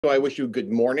So I wish you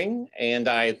good morning, and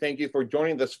I thank you for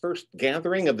joining this first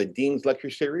gathering of the Dean's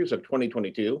Lecture Series of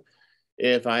 2022.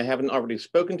 If I haven't already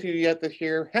spoken to you yet this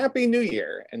year, Happy New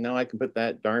Year. And now I can put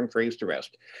that darn phrase to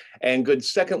rest. And good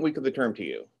second week of the term to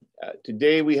you.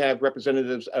 Today we have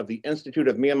representatives of the Institute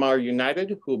of Myanmar United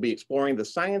who will be exploring the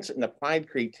science and applied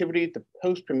creativity to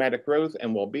post-traumatic growth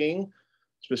and well-being.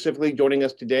 Specifically joining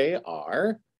us today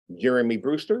are Jeremy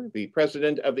Brewster, the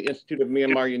president of the Institute of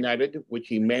Myanmar United, which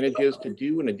he manages to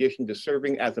do in addition to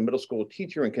serving as a middle school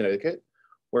teacher in Connecticut,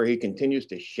 where he continues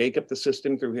to shake up the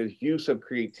system through his use of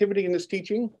creativity in his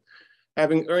teaching.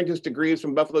 Having earned his degrees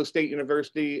from Buffalo State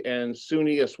University and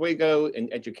SUNY Oswego in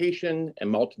Education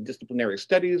and Multidisciplinary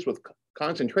Studies with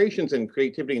concentrations in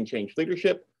creativity and change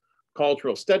leadership,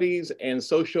 cultural studies, and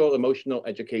social emotional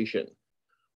education.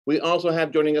 We also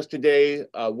have joining us today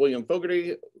William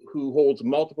Fogarty, who holds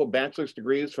multiple bachelor's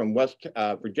degrees from West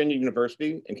Virginia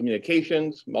University in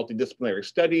communications, multidisciplinary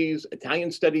studies,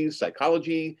 Italian studies,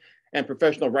 psychology, and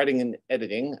professional writing and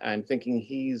editing. I'm thinking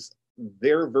he's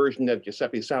their version of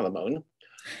Giuseppe Salomone.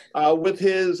 With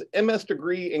his MS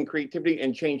degree in creativity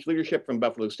and change leadership from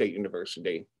Buffalo State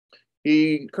University.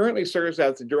 He currently serves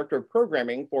as the director of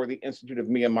programming for the Institute of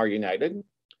Myanmar United,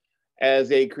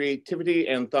 as a creativity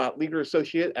and thought leader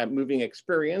associate at Moving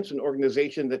Experience, an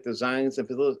organization that designs and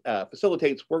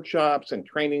facilitates workshops and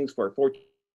trainings for Fortune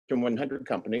 100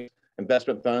 companies,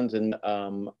 investment funds, and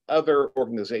other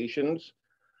organizations,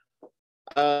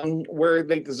 where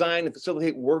they design and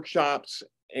facilitate workshops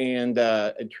and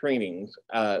trainings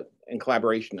and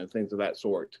collaboration and things of that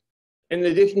sort. In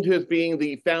addition to his being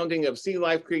the founding of Sea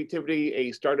Life Creativity,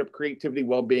 a startup creativity,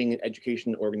 well-being, and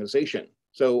education organization.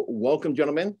 So welcome,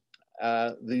 gentlemen.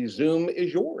 The Zoom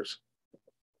is yours.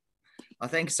 Well,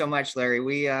 thanks so much,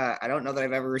 Larry. I don't know that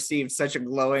I've ever received such a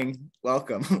glowing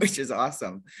welcome, which is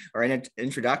awesome, or an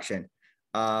introduction.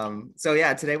 So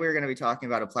yeah, today we're going to be talking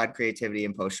about applied creativity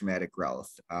and post-traumatic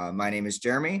growth. My name is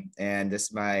Jeremy, and this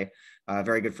is my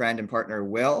very good friend and partner,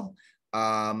 Will.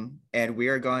 And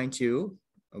we're going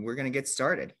to get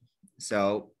started.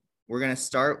 So we're going to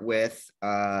start with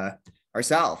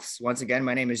ourselves. Once again,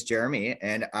 my name is Jeremy,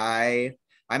 and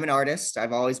I'm an artist.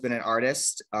 I've always been an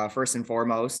artist, first and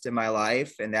foremost in my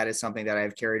life, and that is something that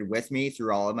I've carried with me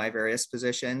through all of my various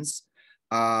positions.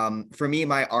 For me,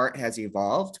 my art has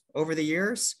evolved over the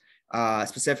years,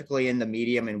 specifically in the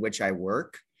medium in which I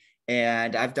work,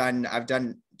 and I've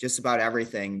done just about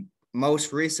everything.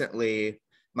 Most recently,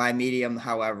 my medium,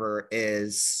 however,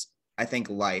 is, I think,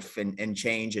 life and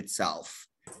change itself,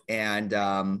 and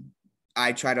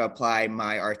I try to apply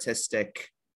my artistic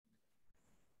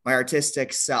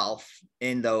self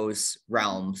in those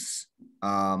realms.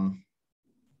 And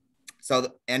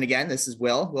again, this is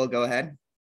Will. Will, go ahead.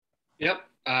 Yep,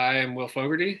 I am Will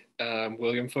Fogarty,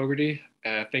 William Fogarty.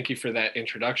 Thank you for that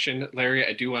introduction, Larry.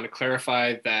 I do want to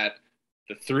clarify that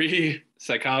the three,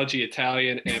 psychology,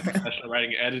 Italian, and professional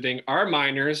writing and editing, are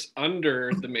minors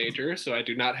under the major. So I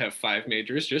do not have 5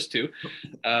 majors, just 2.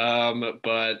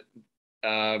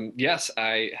 Yes,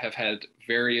 I have had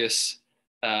various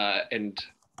and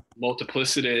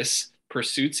multiplicitous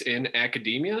pursuits in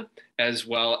academia, as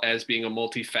well as being a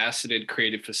multifaceted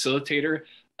creative facilitator,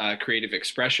 creative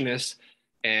expressionist,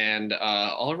 and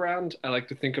all around, I like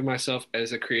to think of myself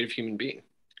as a creative human being.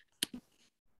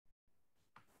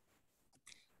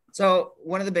 So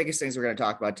one of the biggest things we're going to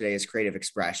talk about today is creative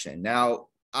expression. Now,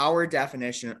 our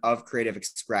definition of creative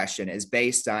expression is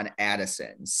based on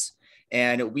Addison's.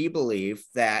 And we believe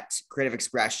that creative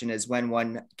expression is when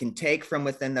one can take from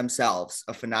within themselves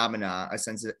a phenomena, a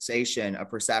sensation, a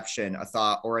perception, a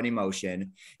thought, or an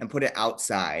emotion, and put it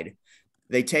outside.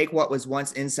 They take what was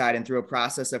once inside and through a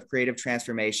process of creative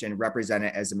transformation, represent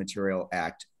it as a material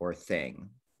act or thing.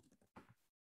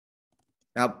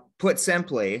 Now, put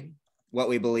simply, what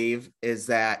we believe is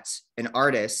that an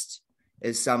artist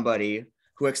is somebody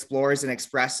who explores and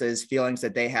expresses feelings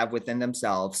that they have within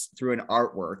themselves through an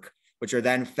artwork, which are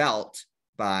then felt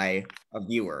by a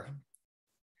viewer.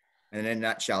 And in a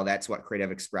nutshell, that's what creative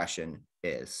expression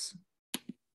is.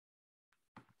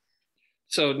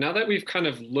 So now that we've kind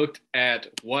of looked at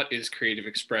what is creative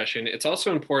expression, it's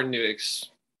also important to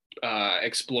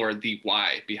explore the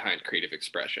why behind creative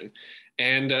expression.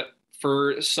 And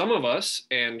for some of us,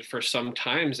 and for some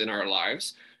times in our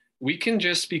lives, we can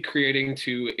just be creating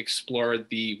to explore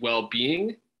the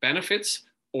well-being benefits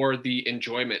or the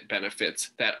enjoyment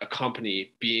benefits that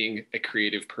accompany being a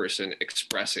creative person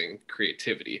expressing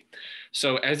creativity.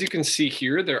 So as you can see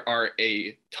here, there are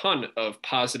a ton of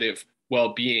positive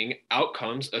well-being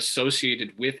outcomes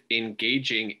associated with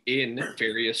engaging in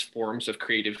various forms of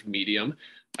creative medium,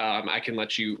 I can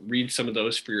let you read some of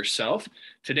those for yourself.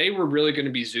 Today, we're really going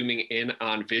to be zooming in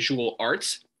on visual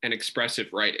arts and expressive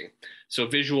writing. So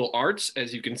visual arts,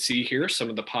 as you can see here, some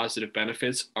of the positive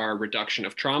benefits are reduction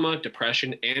of trauma,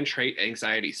 depression, and trait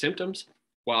anxiety symptoms,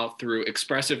 while through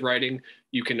expressive writing,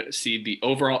 you can see the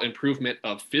overall improvement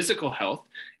of physical health,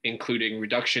 including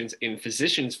reductions in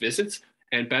physicians' visits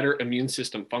and better immune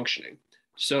system functioning.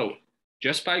 So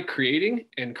just by creating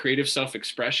and creative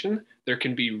self-expression, there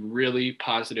can be really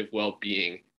positive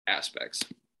well-being aspects.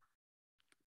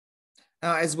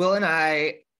 As Will and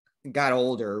I got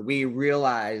older, we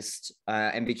realized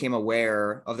and became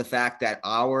aware of the fact that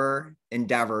our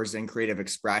endeavors in creative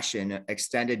expression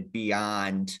extended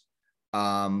beyond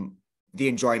the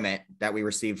enjoyment that we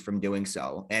received from doing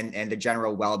so and the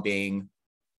general well-being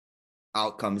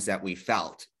outcomes that we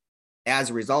felt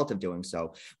as a result of doing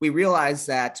so. We realized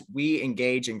that we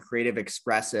engage in creative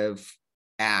expressive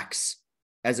acts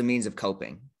as a means of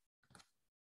coping.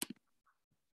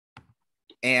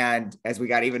 And as we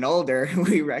got even older,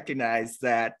 we recognized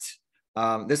that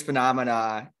this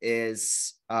phenomena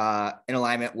is in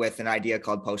alignment with an idea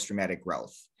called post-traumatic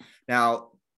growth. Now,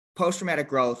 post-traumatic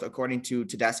growth, according to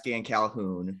Tedeschi and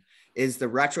Calhoun, is the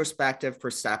retrospective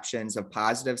perceptions of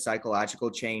positive psychological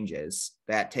changes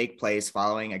that take place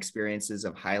following experiences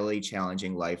of highly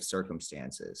challenging life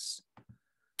circumstances.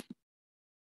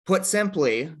 Put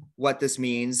simply, what this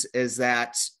means is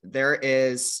that there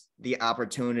is the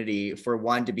opportunity for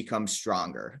one to become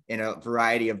stronger in a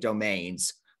variety of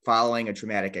domains following a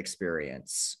traumatic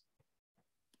experience.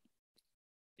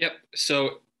 Yep. So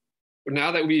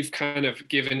now that we've kind of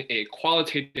given a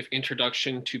qualitative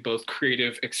introduction to both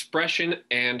creative expression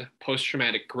and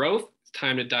post-traumatic growth, it's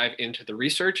time to dive into the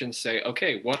research and say,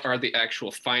 okay, what are the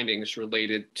actual findings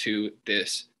related to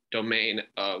this domain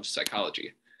of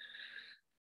psychology?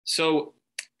 So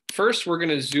first, we're going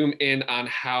to zoom in on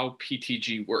how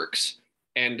PTG works.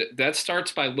 And that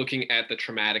starts by looking at the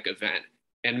traumatic event,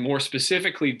 and more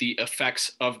specifically, the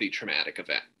effects of the traumatic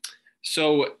event.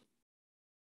 So,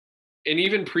 and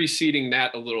even preceding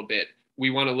that a little bit, we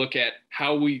want to look at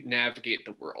how we navigate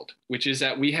the world, which is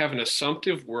that we have an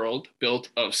assumptive world built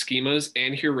of schemas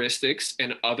and heuristics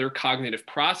and other cognitive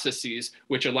processes,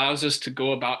 which allows us to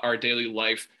go about our daily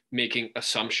life making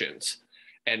assumptions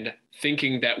and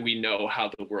thinking that we know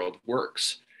how the world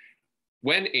works.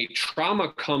 When a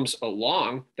trauma comes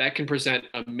along, that can present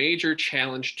a major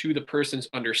challenge to the person's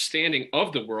understanding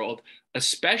of the world,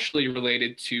 especially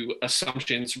related to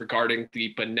assumptions regarding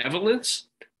the benevolence,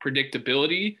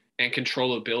 predictability, and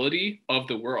controllability of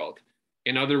the world.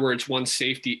 In other words, one's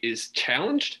safety is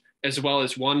challenged, as well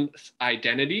as one's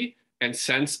identity and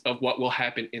sense of what will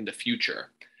happen in the future.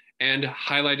 And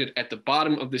highlighted at the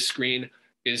bottom of the screen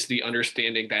is the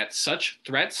understanding that such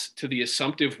threats to the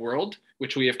assumptive world,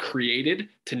 which we have created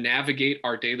to navigate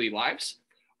our daily lives,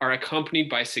 are accompanied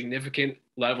by significant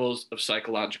levels of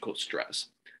psychological stress.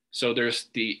 So there's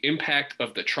the impact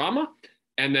of the trauma,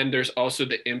 and then there's also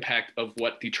the impact of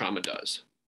what the trauma does.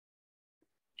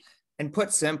 And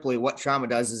put simply, what trauma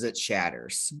does is it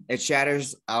shatters. It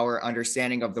shatters our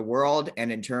understanding of the world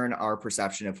and in turn, our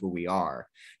perception of who we are.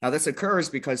 Now, this occurs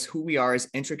because who we are is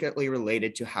intricately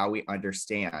related to how we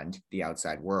understand the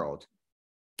outside world.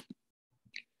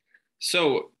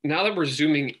 So now that we're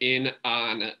zooming in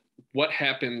on what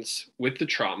happens with the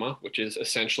trauma, which is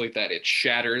essentially that it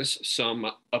shatters some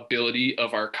ability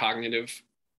of our cognitive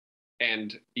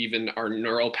and even our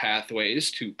neural pathways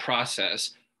to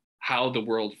process how the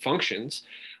world functions,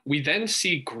 we then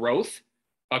see growth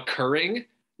occurring,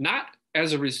 not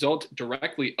as a result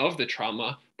directly of the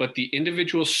trauma, but the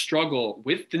individual struggle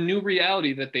with the new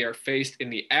reality that they are faced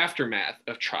in the aftermath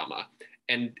of trauma.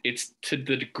 And it's to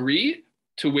the degree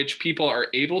to which people are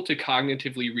able to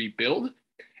cognitively rebuild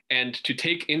and to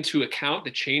take into account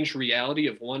the changed reality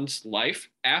of one's life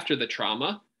after the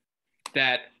trauma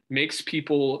that makes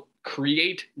people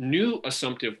create new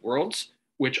assumptive worlds,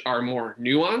 which are more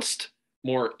nuanced,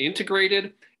 more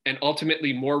integrated, and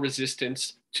ultimately more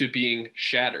resistant to being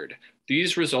shattered.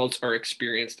 These results are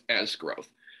experienced as growth.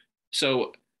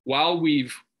 So while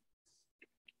we've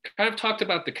kind of talked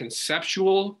about the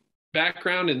conceptual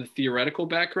background and the theoretical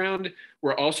background,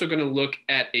 we're also going to look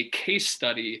at a case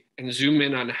study and zoom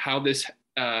in on how this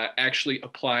actually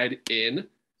applied in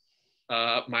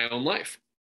my own life.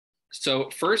 So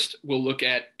first, we'll look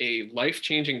at a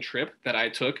life-changing trip that I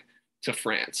took to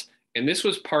France. And this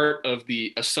was part of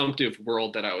the assumptive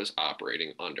world that I was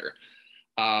operating under.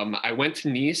 I went to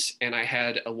Nice and I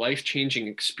had a life-changing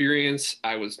experience.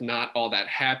 I was not all that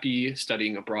happy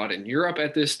studying abroad in Europe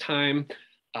at this time.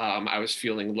 I was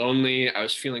feeling lonely. I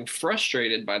was feeling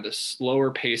frustrated by the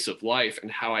slower pace of life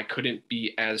and how I couldn't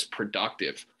be as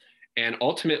productive. And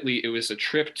ultimately, it was a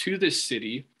trip to this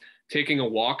city, taking a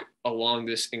walk along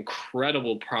this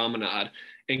incredible promenade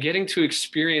and getting to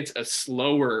experience a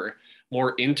slower,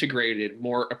 more integrated,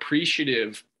 more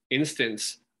appreciative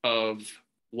instance of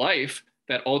life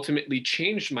that ultimately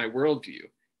changed my worldview.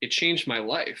 It changed my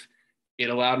life. It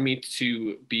allowed me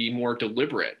to be more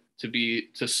deliberate,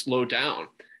 to slow down,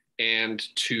 and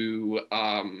to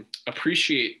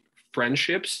appreciate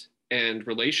friendships and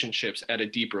relationships at a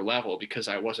deeper level because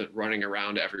I wasn't running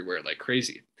around everywhere like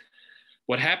crazy.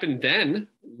 What happened then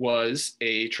was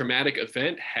a traumatic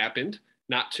event happened,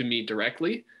 not to me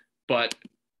directly, but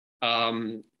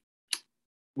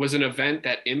was an event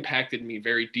that impacted me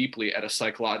very deeply at a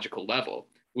psychological level,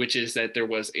 which is that there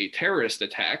was a terrorist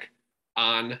attack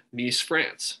on Nice,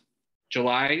 France,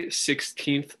 July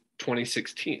 16th,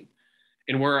 2016.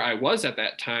 And where I was at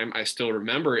that time, I still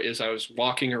remember, is I was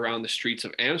walking around the streets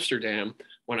of Amsterdam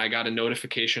when I got a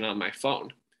notification on my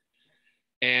phone.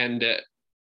 And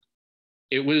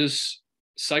it was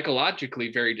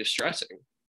psychologically very distressing.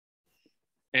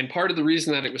 And part of the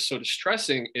reason that it was so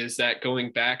distressing is that,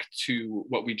 going back to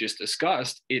what we just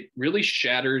discussed, it really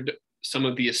shattered some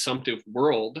of the assumptive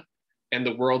world and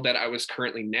the world that I was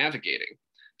currently navigating.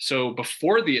 So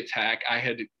before the attack, I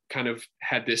had kind of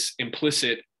had this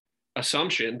implicit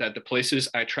assumption that the places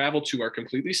I travel to are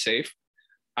completely safe.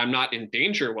 I'm not in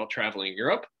danger while traveling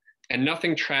Europe, and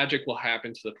nothing tragic will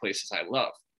happen to the places I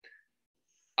love.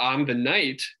 On the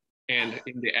night and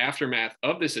in the aftermath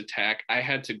of this attack, I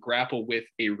had to grapple with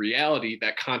a reality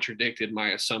that contradicted my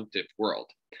assumptive world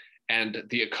and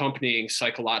the accompanying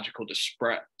psychological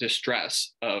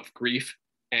distress of grief,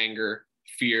 anger,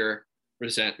 fear,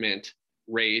 resentment,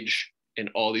 rage, and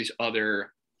all these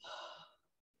other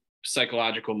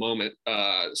psychological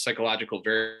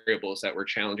variables that were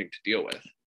challenging to deal with.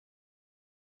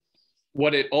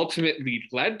 What it ultimately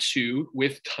led to,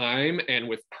 with time and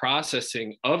with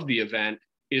processing of the event,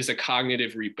 is a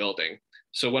cognitive rebuilding.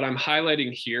 So what I'm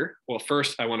highlighting here, well,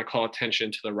 first I want to call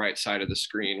attention to the right side of the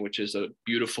screen, which is a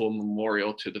beautiful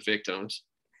memorial to the victims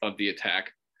of the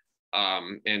attack.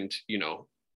 And, you know,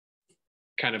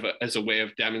 kind of as a way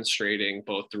of demonstrating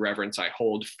both the reverence I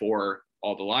hold for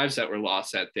all the lives that were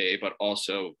lost that day, but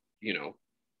also, you know,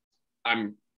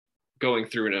 I'm going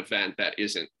through an event that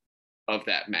isn't of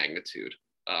that magnitude.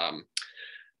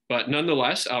 But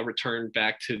nonetheless, I'll return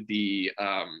back to the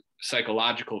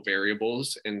psychological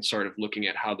variables and sort of looking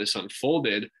at how this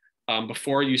unfolded.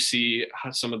 Before you see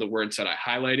some of the words that I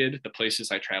highlighted, the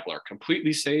places I travel are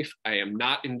completely safe. I am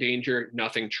not in danger.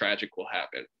 Nothing tragic will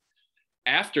happen.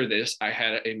 After this, I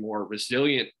had a more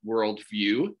resilient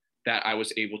worldview that I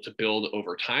was able to build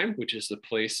over time, which is the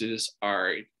places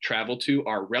I travel to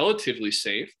are relatively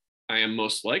safe. I am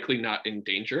most likely not in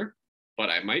danger, but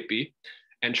I might be.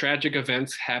 And tragic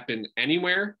events happen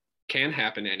anywhere, can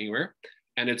happen anywhere.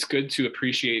 And it's good to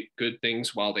appreciate good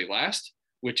things while they last,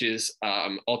 which is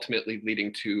ultimately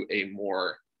leading to a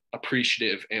more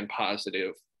appreciative and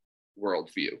positive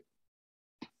worldview.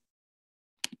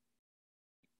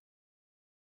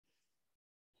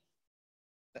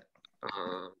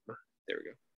 There we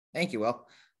go. Thank you, Will.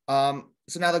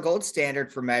 So now the gold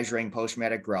standard for measuring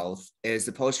post-traumatic growth is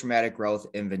the post-traumatic growth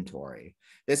inventory.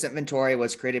 This inventory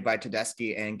was created by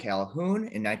Tedeschi and Calhoun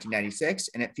in 1996,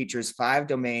 and it features 5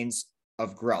 domains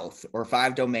of growth, or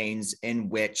 5 domains in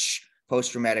which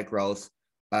post-traumatic growth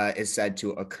is said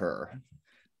to occur.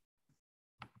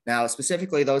 Now,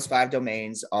 specifically, those 5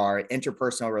 domains are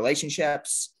interpersonal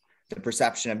relationships, the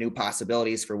perception of new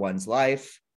possibilities for one's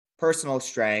life, personal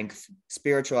strength,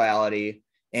 spirituality,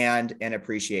 and an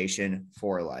appreciation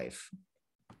for life.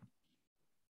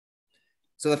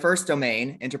 So the first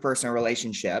domain, interpersonal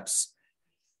relationships,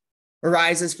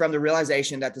 arises from the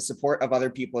realization that the support of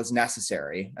other people is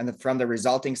necessary, and from the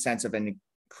resulting sense of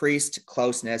increased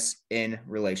closeness in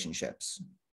relationships.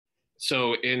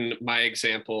 So in my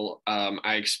example,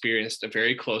 I experienced a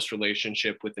very close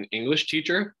relationship with an English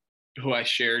teacher who I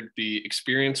shared the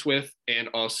experience with. And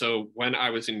also when I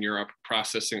was in Europe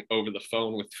processing over the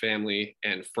phone with family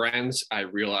and friends, I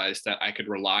realized that I could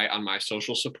rely on my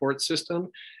social support system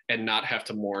and not have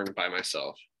to mourn by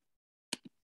myself.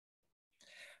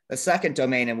 The second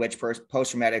domain in which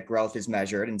post-traumatic growth is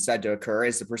measured and said to occur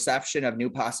is the perception of new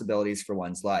possibilities for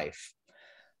one's life.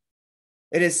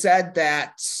 It is said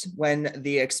that when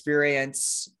the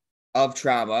experience of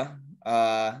trauma,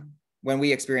 when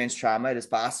we experience trauma, it is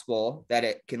possible that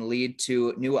it can lead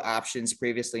to new options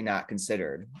previously not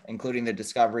considered, including the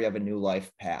discovery of a new life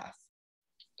path.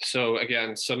 So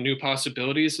again, some new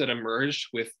possibilities that emerged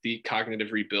with the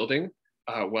cognitive rebuilding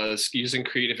was using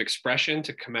creative expression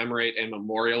to commemorate and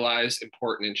memorialize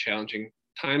important and challenging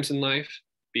times in life,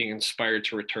 being inspired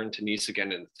to return to Nice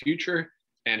again in the future,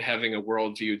 and having a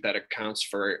worldview that accounts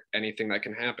for anything that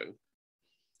can happen.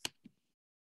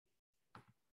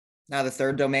 Now, the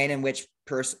third domain in which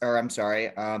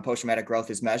post-traumatic growth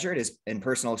is measured is in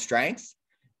personal strength.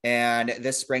 And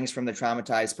this springs from the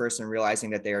traumatized person realizing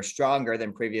that they are stronger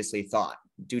than previously thought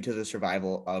due to the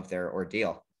survival of their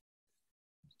ordeal.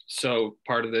 So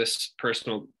part of this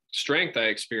personal strength I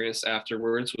experienced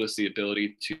afterwards was the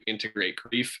ability to integrate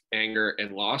grief, anger,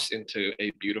 and loss into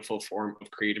a beautiful form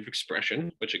of creative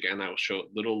expression, which again, I will show a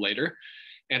little later.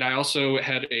 And I also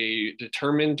had a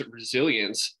determined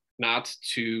resilience not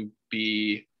to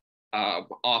be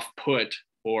off-put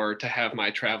or to have my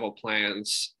travel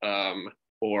plans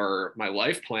or my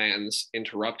life plans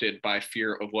interrupted by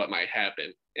fear of what might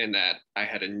happen, and that I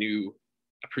had a new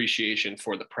appreciation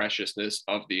for the preciousness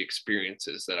of the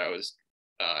experiences that I was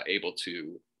able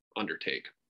to undertake.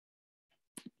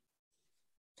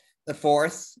 The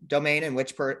fourth domain in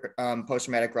which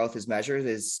post-traumatic growth is measured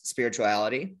is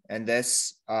spirituality. And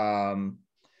this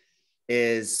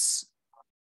is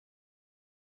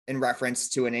in reference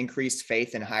to an increased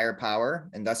faith in higher power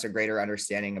and thus a greater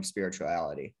understanding of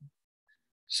spirituality.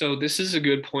 So this is a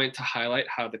good point to highlight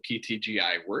how the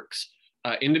PTGI works.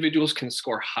 Individuals can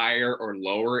score higher or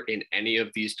lower in any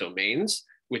of these domains,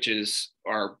 which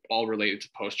are all related to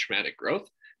post-traumatic growth.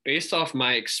 Based off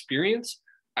my experience,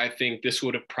 I think this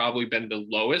would have probably been the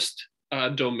lowest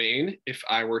domain if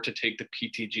I were to take the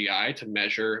PTGI to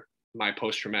measure my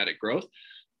post-traumatic growth.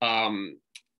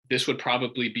 This would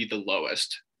probably be the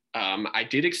lowest. I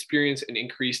did experience an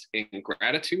increase in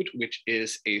gratitude, which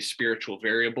is a spiritual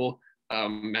variable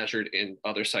measured in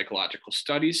other psychological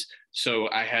studies. So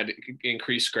I had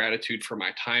increased gratitude for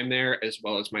my time there, as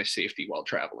well as my safety while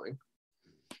traveling.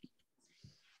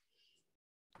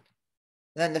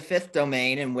 Then the fifth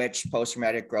domain in which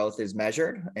post-traumatic growth is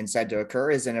measured and said to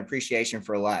occur is an appreciation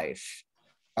for life.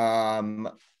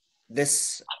 Growth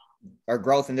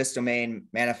in this domain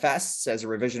manifests as a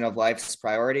revision of life's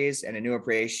priorities and a new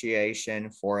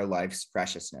appreciation for life's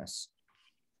preciousness.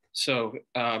 So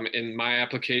in my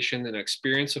application and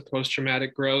experience of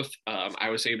post-traumatic growth, I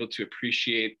was able to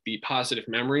appreciate the positive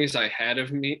memories I had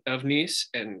of Nice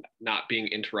and not being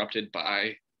interrupted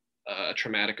by a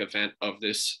traumatic event of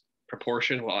this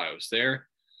proportion while I was there.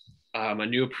 A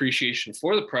new appreciation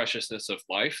for the preciousness of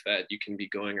life, that you can be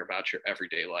going about your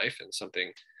everyday life and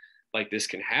something like this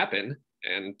can happen,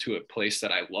 and to a place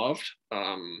that I loved.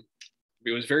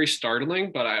 It was very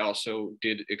startling, but I also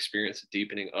did experience a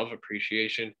deepening of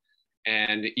appreciation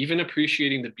and even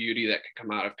appreciating the beauty that can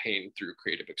come out of pain through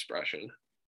creative expression.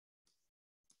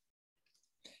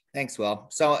 Thanks, Will.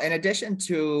 So in addition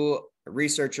to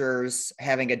researchers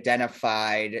having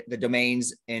identified the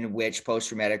domains in which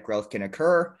post-traumatic growth can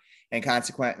occur and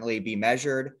consequently be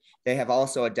measured, they have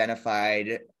also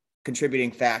identified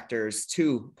contributing factors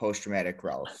to post-traumatic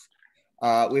growth.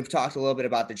 We've talked a little bit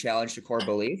about the challenge to core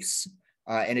beliefs.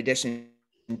 In addition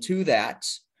to that,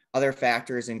 other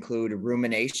factors include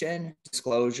rumination,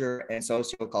 disclosure, and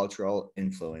sociocultural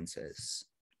influences.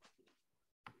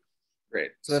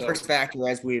 Great. So the first factor,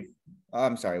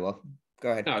 I'm sorry, Will,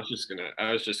 go ahead. No, I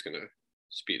was just gonna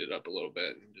speed it up a little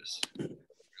bit and just do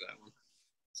that one,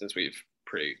 since we've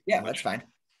that's fine.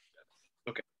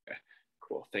 Okay,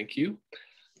 cool, thank you.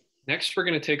 Next, we're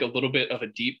going to take a little bit of a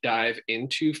deep dive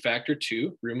into factor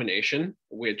 2, rumination,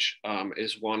 which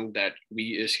is one that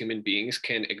we as human beings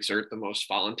can exert the most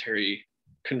voluntary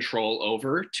control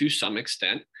over to some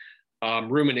extent.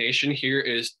 Rumination here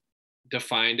is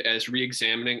defined as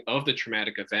re-examining of the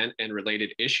traumatic event and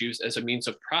related issues as a means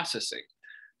of processing.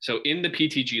 So in the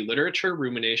PTG literature,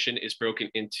 rumination is broken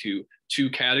into 2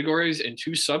 categories and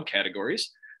 2 subcategories.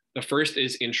 The first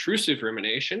is intrusive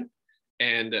rumination,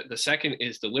 and the second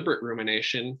is deliberate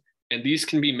rumination. And these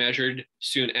can be measured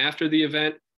soon after the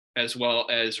event, as well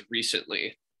as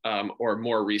recently, or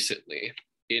more recently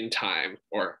in time,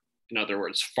 or in other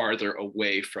words, farther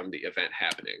away from the event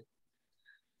happening.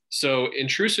 So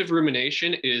intrusive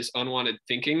rumination is unwanted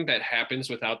thinking that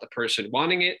happens without the person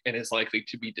wanting it and is likely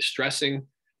to be distressing.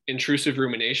 Intrusive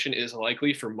rumination is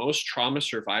likely for most trauma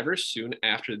survivors soon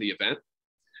after the event.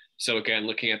 So again,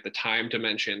 looking at the time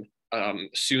dimension,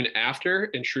 soon after,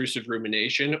 intrusive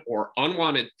rumination or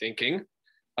unwanted thinking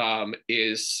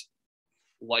is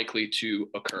likely to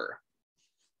occur.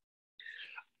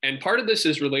 And part of this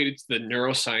is related to the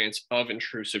neuroscience of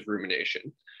intrusive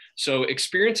rumination. So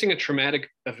experiencing a traumatic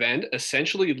event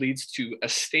essentially leads to a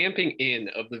stamping in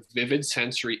of the vivid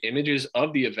sensory images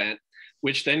of the event,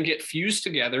 which then get fused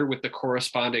together with the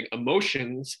corresponding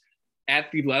emotions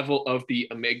at the level of the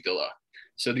amygdala.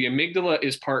 So the amygdala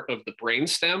is part of the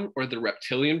brainstem or the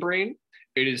reptilian brain.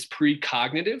 It is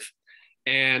precognitive,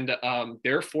 and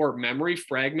therefore memory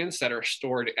fragments that are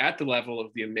stored at the level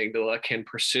of the amygdala can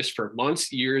persist for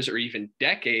months, years, or even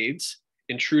decades,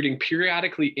 intruding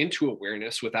periodically into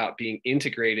awareness without being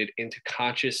integrated into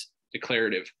conscious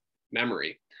declarative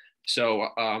memory. So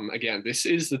again, this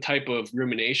is the type of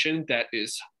rumination that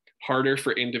is harder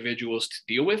for individuals to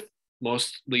deal with,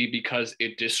 mostly because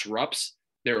it disrupts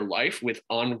their life with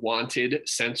unwanted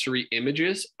sensory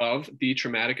images of the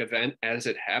traumatic event as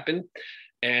it happened.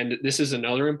 And this is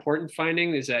another important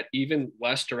finding, is that even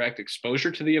less direct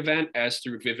exposure to the event, as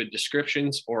through vivid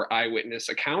descriptions or eyewitness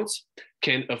accounts,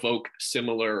 can evoke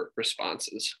similar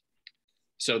responses.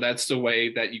 So that's the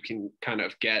way that you can kind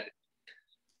of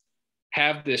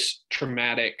have this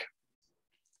traumatic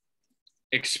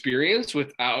experience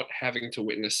without having to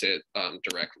witness it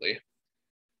directly.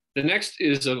 The next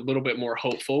is a little bit more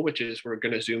hopeful, which is we're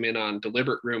going to zoom in on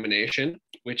deliberate rumination,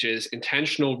 which is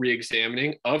intentional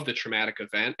reexamining of the traumatic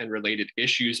event and related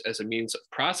issues as a means of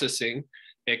processing.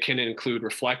 It can include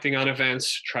reflecting on events,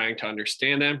 trying to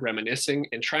understand them, reminiscing,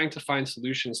 and trying to find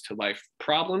solutions to life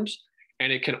problems.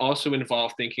 And it can also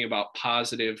involve thinking about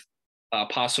possible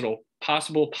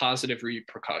positive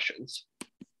repercussions.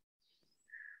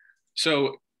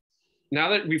 So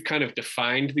now that we've kind of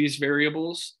defined these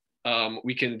variables,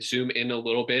 we can zoom in a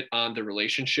little bit on the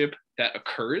relationship that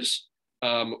occurs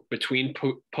between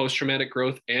post-traumatic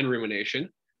growth and rumination,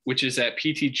 which is that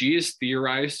PTG is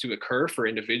theorized to occur for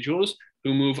individuals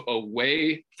who move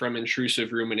away from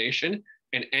intrusive rumination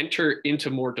and enter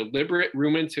into more deliberate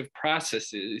ruminative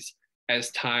processes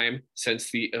as time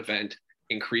since the event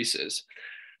increases.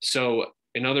 So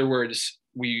in other words,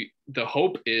 the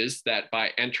hope is that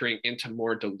by entering into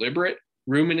more deliberate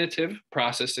ruminative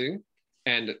processing,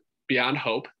 and beyond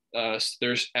hope,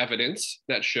 there's evidence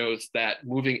that shows that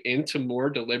moving into more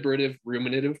deliberative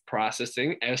ruminative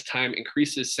processing as time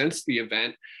increases since the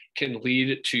event can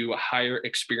lead to higher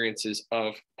experiences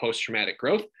of post-traumatic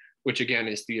growth, which again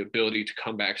is the ability to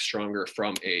come back stronger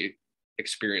from a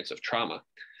experience of trauma.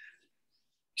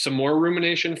 Some more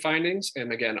rumination findings,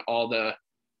 and again, all the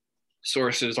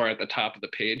sources are at the top of the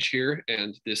page here,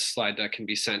 and this slide deck can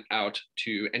be sent out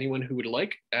to anyone who would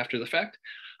like after the fact.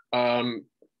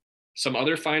 Some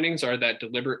other findings are that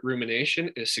deliberate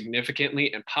rumination is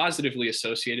significantly and positively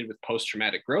associated with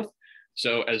post-traumatic growth.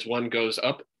 So as one goes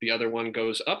up, the other one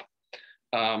goes up.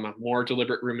 More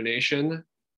deliberate rumination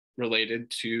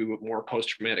related to more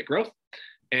post-traumatic growth.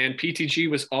 And PTG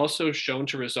was also shown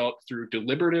to result through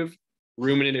deliberative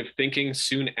ruminative thinking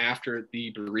soon after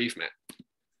the bereavement.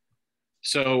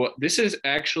 So this is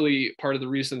actually part of the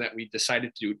reason that we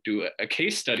decided to do a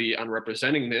case study on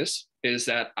representing this, is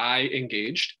that I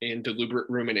engaged in deliberate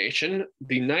rumination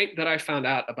the night that I found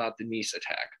out about the Nice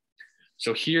attack.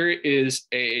 So here is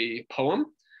a poem,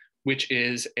 which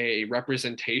is a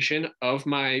representation of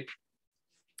my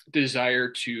desire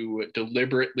to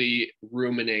deliberately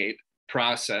ruminate,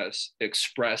 process,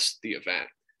 express the event.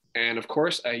 And of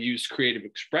course, I used creative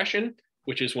expression,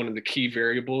 which is one of the key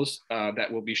variables that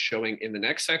we'll be showing in the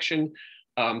next section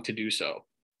to do so.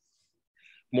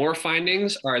 More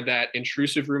findings are that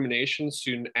intrusive rumination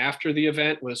soon after the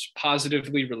event was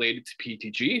positively related to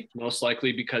PTG, most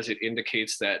likely because it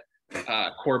indicates that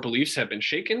core beliefs have been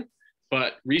shaken,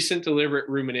 but recent deliberate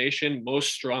rumination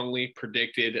most strongly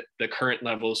predicted the current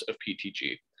levels of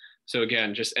PTG. So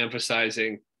again, just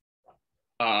emphasizing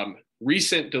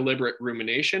recent deliberate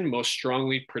rumination most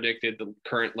strongly predicted the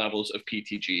current levels of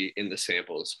PTG in the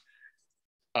samples.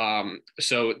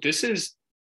 So this is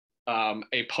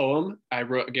a poem I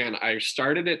wrote. Again, I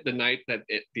started it the night that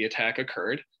the attack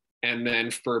occurred. And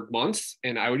then for months,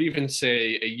 and I would even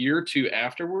say a year or two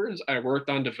afterwards, I worked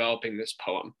on developing this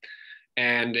poem.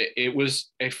 And it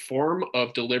was a form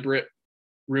of deliberate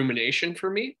rumination for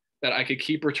me that I could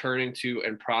keep returning to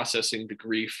and processing the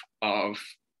grief of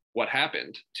what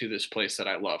happened to this place that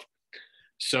I love.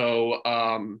 So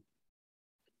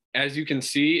as you can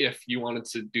see, if you wanted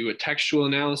to do a textual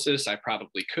analysis, I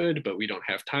probably could, but we don't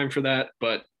have time for that.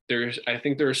 But I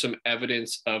think there's some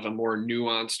evidence of a more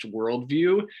nuanced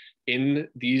worldview in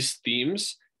these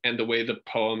themes and the way the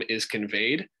poem is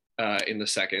conveyed at the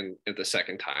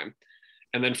second time.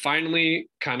 And then finally,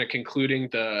 kind of concluding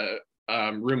the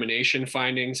rumination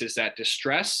findings, is that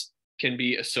distress can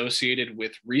be associated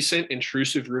with recent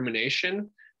intrusive rumination,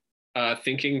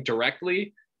 thinking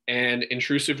directly, and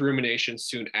intrusive rumination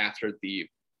soon after the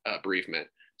bereavement.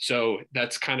 So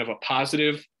that's kind of a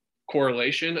positive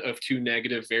correlation of two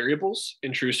negative variables,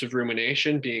 intrusive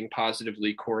rumination being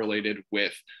positively correlated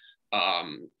with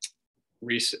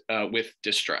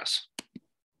distress.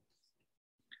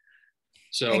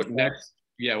 So next,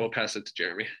 yeah, we'll pass it to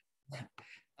Jeremy.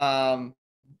 So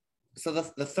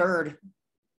the third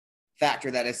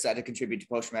factor that is said to contribute to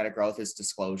post-traumatic growth is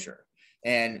disclosure.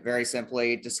 And very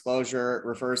simply, disclosure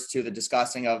refers to the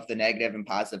discussing of the negative and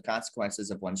positive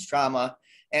consequences of one's trauma,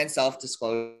 and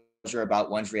self-disclosure about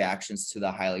one's reactions to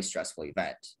the highly stressful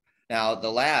event. Now,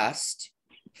 the last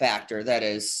factor that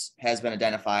has been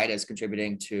identified as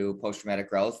contributing to post-traumatic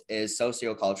growth is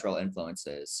sociocultural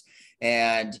influences.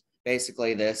 And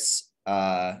basically this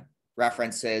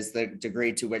references the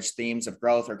degree to which themes of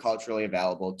growth are culturally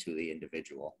available to the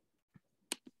individual.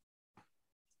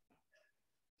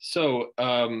 So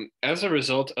as a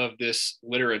result of this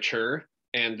literature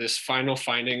and this final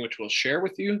finding, which we'll share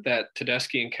with you, that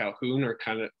Tedeschi and Calhoun are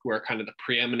who are kind of the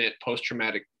preeminent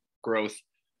post-traumatic growth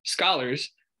scholars,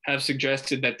 have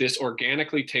suggested that this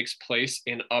organically takes place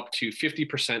in up to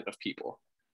 50% of people.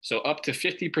 So up to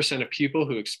 50% of people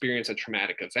who experience a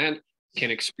traumatic event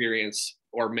can experience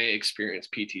or may experience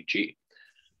PTG.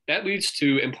 That leads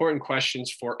to important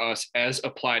questions for us as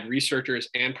applied researchers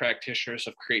and practitioners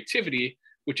of creativity,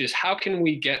 which is how can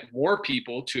we get more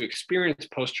people to experience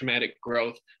post-traumatic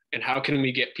growth, and how can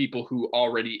we get people who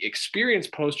already experience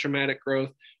post-traumatic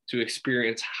growth to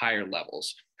experience higher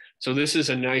levels? So this is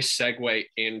a nice segue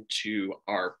into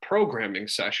our programming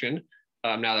session,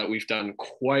 now that we've done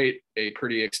quite a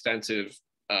pretty extensive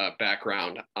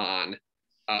background on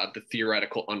the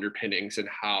theoretical underpinnings and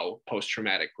how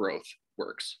post-traumatic growth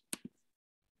works.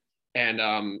 And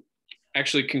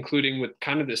actually concluding with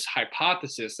kind of this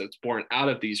hypothesis that's born out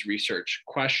of these research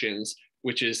questions,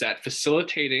 which is that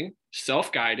facilitating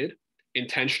self-guided,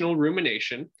 intentional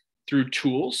rumination through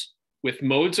tools with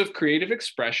modes of creative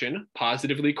expression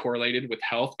positively correlated with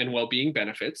health and well-being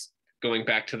benefits, going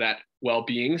back to that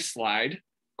well-being slide,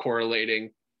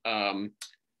 correlating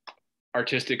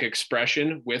artistic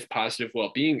expression with positive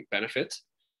well-being benefits,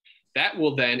 that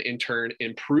will then in turn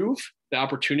improve the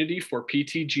opportunity for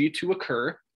PTG to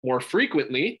occur more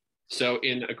frequently, so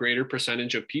in a greater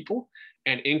percentage of people,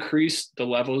 and increase the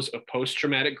levels of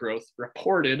post-traumatic growth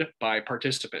reported by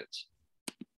participants.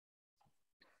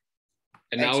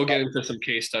 And now we'll get into some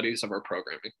case studies of our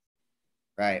programming.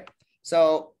 Right.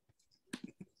 So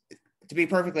to be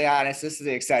perfectly honest, this is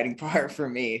the exciting part for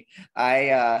me.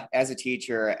 I, as a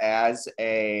teacher, as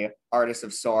a artist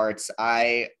of sorts,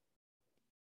 I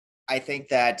think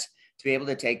that to be able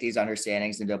to take these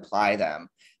understandings and to apply them,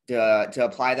 to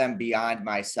apply them beyond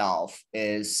myself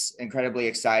is incredibly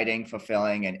exciting,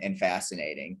 fulfilling, and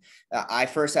fascinating. I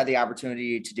first had the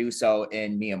opportunity to do so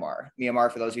in Myanmar.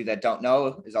 Myanmar, for those of you that don't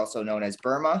know, is also known as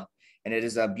Burma, and it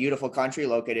is a beautiful country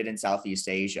located in Southeast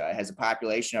Asia. It has a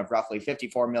population of roughly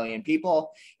 54 million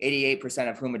people, 88%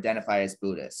 of whom identify as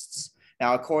Buddhists.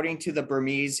 Now, according to the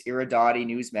Burmese Iridati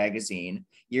news magazine,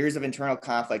 years of internal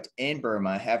conflict in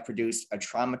Burma have produced a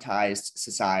traumatized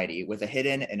society with a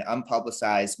hidden and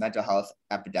unpublicized mental health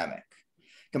epidemic.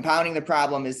 Compounding the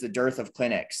problem is the dearth of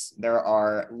clinics. There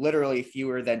are literally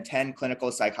fewer than 10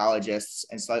 clinical psychologists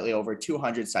and slightly over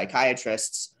 200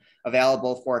 psychiatrists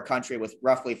available for a country with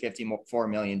roughly 54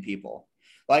 million people.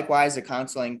 Likewise, the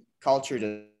counseling culture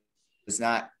does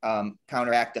not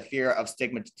counteract the fear of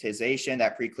stigmatization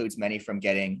that precludes many from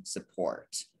getting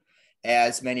support.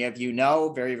 As many of you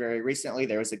know, very, very recently,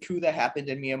 there was a coup that happened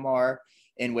in Myanmar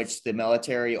in which the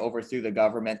military overthrew the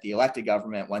government, the elected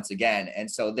government once again. And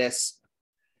so this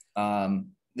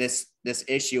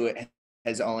issue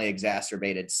has only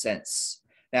exacerbated since.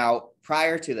 Now,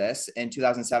 prior to this, in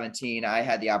 2017, I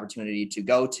had the opportunity to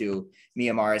go to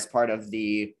Myanmar as part of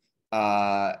the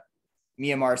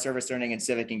Myanmar Service Learning and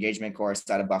Civic Engagement course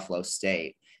out of Buffalo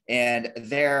State. And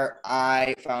there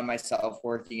I found myself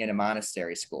working in a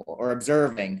monastery school, or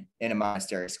observing in a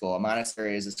monastery school. A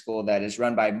monastery is a school that is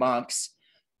run by monks.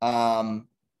 And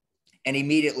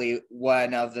immediately,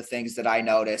 one of the things that I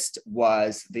noticed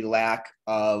was the lack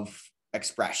of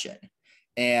expression.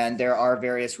 And there are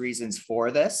various reasons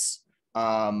for this.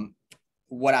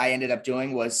 What I ended up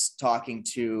doing was talking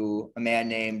to a man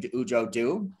named Ujo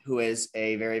Du, who is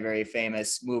a very, very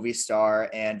famous movie star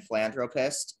and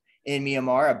philanthropist in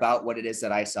Myanmar, about what it is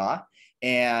that I saw.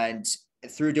 And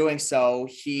through doing so,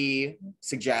 he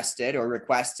suggested or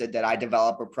requested that I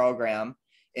develop a program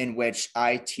in which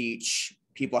I teach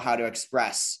people how to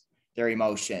express their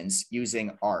emotions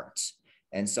using art.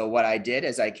 And so what I did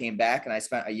is I came back and I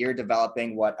spent a year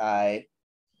developing what I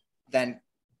then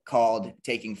called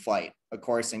Taking Flight, a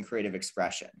course in creative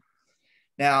expression.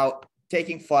 Now,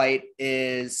 Taking Flight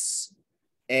is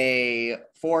a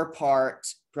 4-part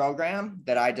program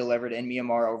that I delivered in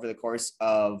Myanmar over the course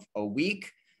of a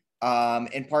week.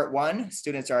 In part 1,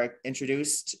 students are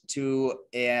introduced to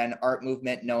an art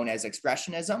movement known as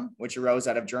expressionism, which arose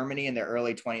out of Germany in the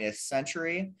early 20th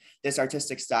century. This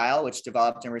artistic style, which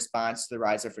developed in response to the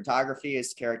rise of photography,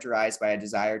 is characterized by a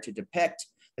desire to depict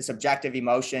the subjective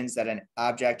emotions that an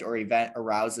object or event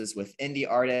arouses within the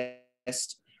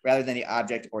artist, rather than the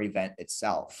object or event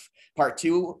itself. Part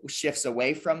 2 shifts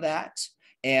away from that,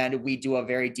 and we do a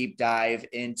very deep dive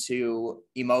into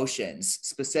emotions,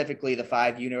 specifically the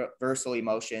 5 universal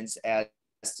emotions as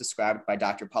described by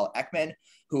Dr. Paul Ekman,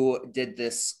 who did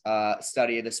this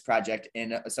study of this project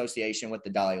in association with the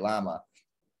Dalai Lama.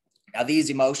 Now, these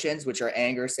emotions, which are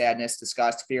anger, sadness,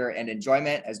 disgust, fear, and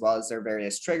enjoyment, as well as their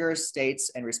various triggers,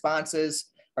 states, and responses,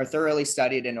 are thoroughly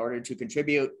studied in order to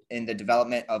contribute in the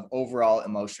development of overall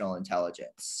emotional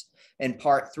intelligence. In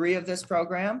part 3 of this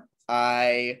program,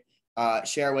 I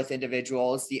share with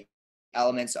individuals the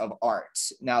elements of art.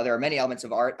 Now, there are many elements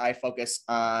of art. I focus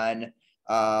on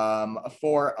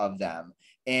 4 of them.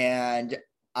 And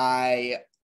I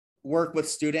work with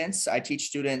students. I teach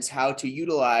students how to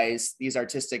utilize these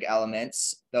artistic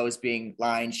elements, those being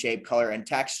line, shape, color, and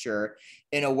texture,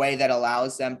 in a way that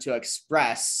allows them to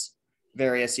express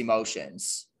various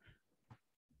emotions.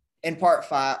 In part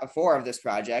 4 of this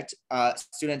project,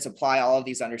 students apply all of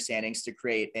these understandings to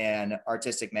create an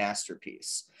artistic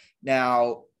masterpiece.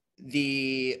 Now,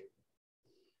 the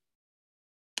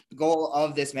goal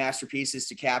of this masterpiece is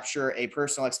to capture a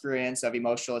personal experience of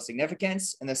emotional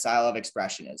significance in the style of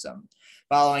expressionism.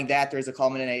 Following that, there's a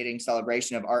culminating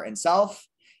celebration of art and self,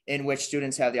 in which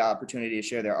students have the opportunity to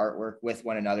share their artwork with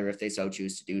one another if they so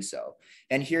choose to do so.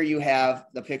 And here you have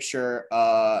the picture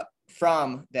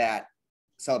from that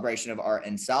celebration of art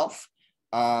and self.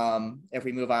 If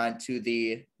we move on to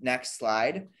the next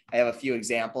slide, I have a few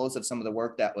examples of some of the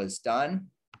work that was done.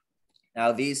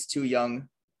 Now, these 2 young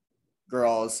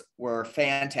girls were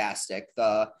fantastic.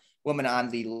 The woman on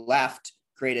the left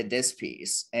created this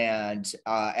piece. And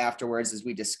afterwards, as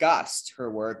we discussed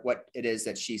her work, what it is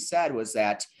that she said was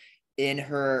that in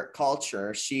her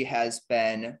culture, she has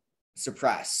been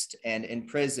suppressed and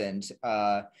imprisoned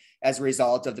as a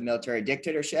result of the military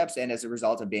dictatorships and as a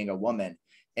result of being a woman.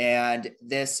 And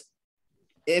this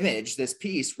image, this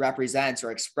piece represents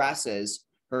or expresses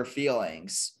her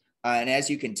feelings. And as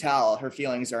you can tell, her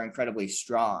feelings are incredibly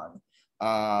strong.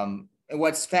 And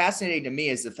what's fascinating to me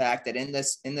is the fact that in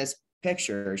this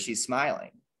picture, she's smiling.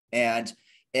 And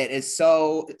it is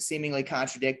so seemingly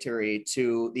contradictory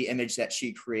to the image that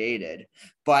she created.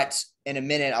 But in a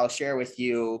minute, I'll share with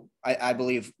you, I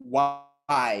believe, why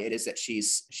it is that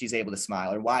she's able to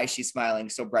smile, or why she's smiling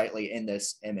so brightly in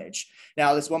this image.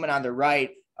 Now, this woman on the right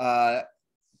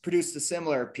produced a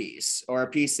similar piece, or a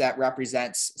piece that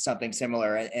represents something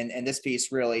similar. And this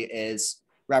piece really is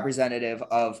representative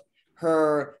of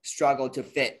her struggle to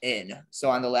fit in. So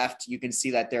on the left, you can see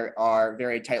that there are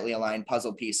very tightly aligned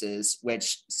puzzle pieces,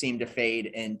 which seem to fade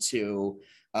into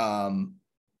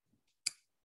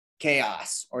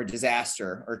chaos or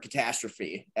disaster or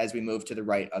catastrophe as we move to the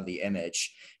right of the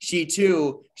image. She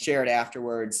too shared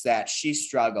afterwards that she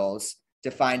struggles to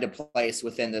find a place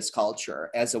within this culture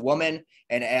as a woman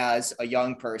and as a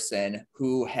young person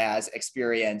who has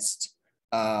experienced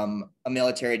a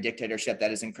military dictatorship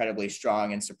that is incredibly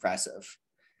strong and suppressive.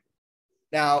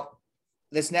 Now,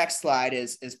 this next slide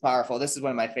is powerful. This is one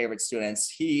of my favorite students.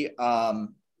 He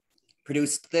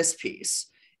produced this piece,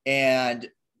 and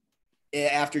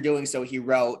after doing so, he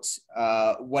wrote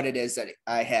what it is that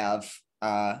I have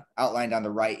outlined on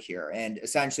the right here. And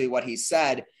essentially what he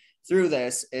said through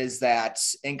this is that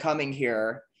in coming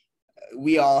here,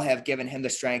 we all have given him the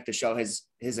strength to show his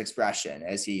expression,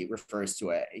 as he refers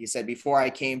to it. He said, before I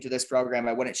came to this program,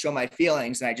 I wouldn't show my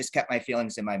feelings, and I just kept my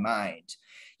feelings in my mind.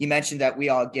 He mentioned that we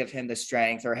all give him the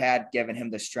strength, or had given him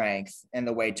the strength and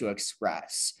the way to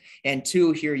express. And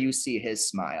 2, here you see his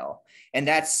smile. And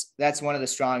that's one of the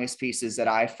strongest pieces that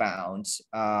I found,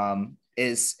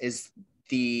 is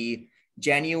the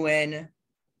genuine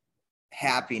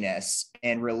happiness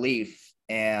and relief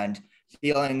and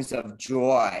feelings of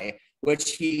joy,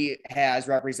 which he has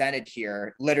represented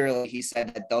here. Literally, he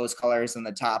said that those colors on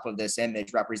the top of this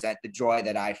image represent the joy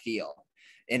that I feel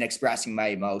in expressing my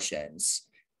emotions.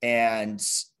 And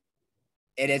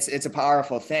it's a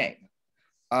powerful thing.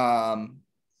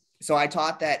 So I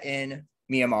taught that in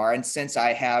Myanmar, and since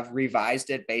I have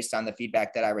revised it based on the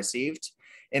feedback that I received,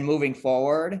 in moving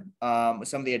forward,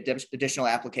 some of the additional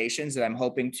applications that I'm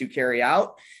hoping to carry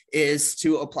out is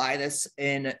to apply this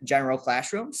in general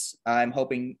classrooms. I'm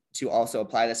hoping to also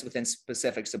apply this within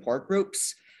specific support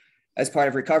groups as part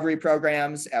of recovery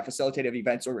programs, at facilitative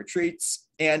events or retreats.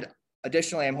 And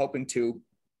additionally, I'm hoping to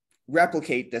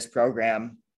replicate this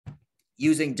program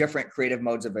using different creative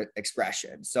modes of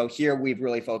expression. So here we've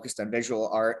really focused on visual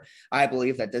art. I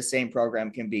believe that this same program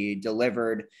can be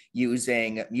delivered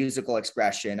using musical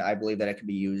expression. I believe that it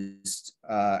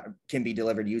can be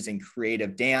delivered using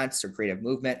creative dance or creative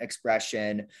movement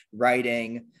expression,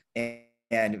 writing,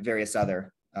 and various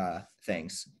other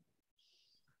things.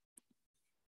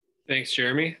 Thanks,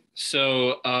 Jeremy.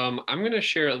 So I'm going to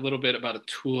share a little bit about a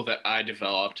tool that I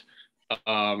developed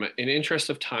in interest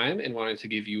of time and wanted to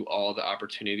give you all the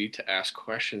opportunity to ask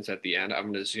questions at the end.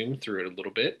 I'm going to zoom through it a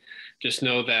little bit. Just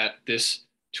know that this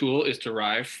tool is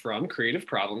derived from creative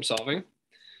problem solving.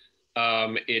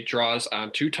 It draws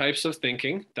on two types of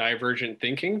thinking: divergent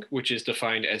thinking, which is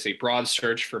defined as a broad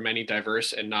search for many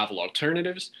diverse and novel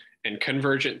alternatives, and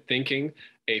convergent thinking,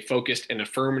 a focused and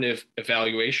affirmative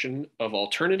evaluation of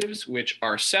alternatives, which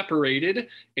are separated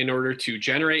in order to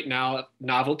generate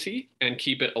novelty and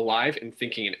keep it alive in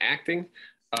thinking and acting,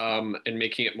 and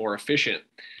making it more efficient.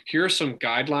 Here are some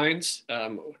guidelines.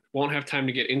 Won't have time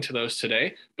to get into those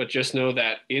today, but just know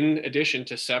that in addition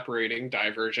to separating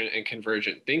divergent and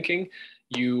convergent thinking,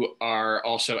 you are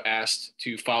also asked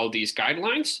to follow these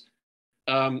guidelines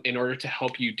in order to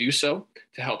help you do so,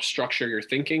 to help structure your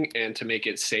thinking and to make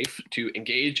it safe to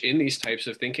engage in these types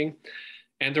of thinking.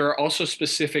 And there are also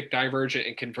specific divergent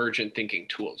and convergent thinking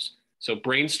tools. So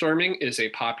brainstorming is a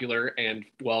popular and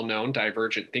well-known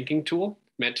divergent thinking tool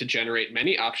meant to generate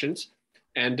many options.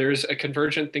 And there's a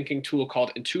convergent thinking tool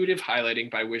called intuitive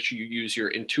highlighting, by which you use your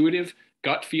intuitive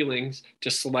gut feelings to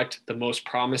select the most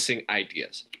promising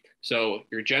ideas. So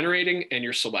you're generating and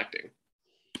you're selecting.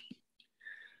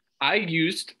 I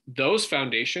used those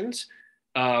foundations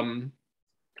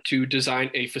to design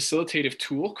a facilitative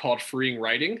tool called Freeing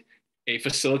Writing, a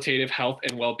facilitative health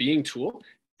and well-being tool,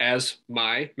 as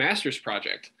my master's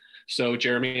project. So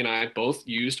Jeremy and I both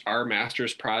used our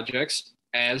master's projects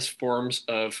as forms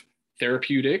of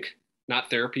therapeutic, not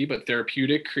therapy, but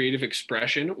therapeutic creative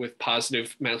expression with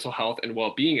positive mental health and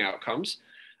well-being outcomes.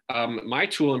 My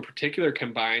tool in particular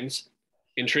combines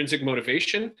intrinsic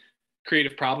motivation,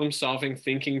 creative problem solving,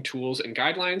 thinking tools and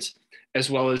guidelines, as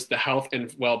well as the health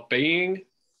and well-being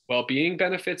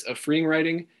benefits of freeing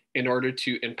writing in order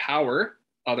to empower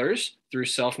others through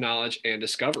self-knowledge and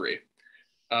discovery.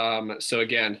 So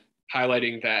again,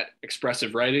 highlighting that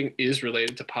expressive writing is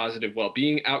related to positive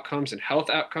well-being outcomes and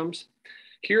health outcomes.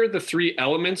 Here are the three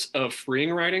elements of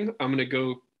freeing writing. I'm going to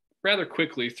go rather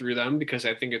quickly through them because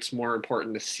I think it's more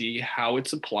important to see how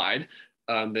it's applied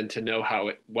than to know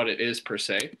what it is per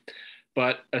se.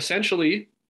 But essentially,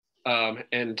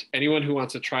 and anyone who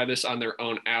wants to try this on their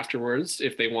own afterwards,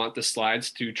 if they want the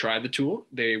slides to try the tool,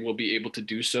 they will be able to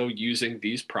do so using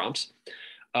these prompts.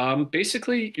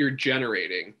 Basically, you're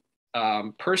generating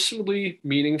personally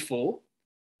meaningful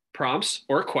prompts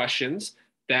or questions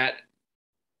that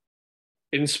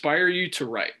inspire you to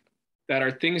write, that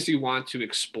are things you want to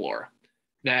explore,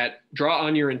 that draw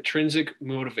on your intrinsic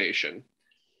motivation.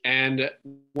 And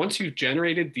once you've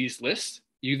generated these lists,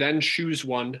 you then choose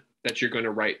one that you're going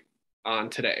to write on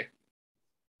today.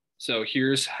 So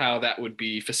here's how that would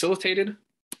be facilitated.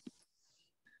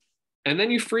 And then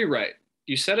you free write.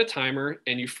 You set a timer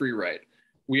and you free write.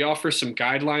 We offer some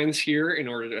guidelines here in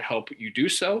order to help you do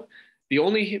so. The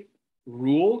only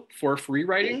rule for free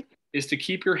writing is to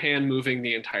keep your hand moving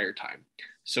the entire time.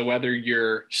 So whether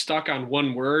you're stuck on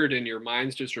one word and your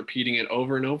mind's just repeating it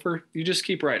over and over, you just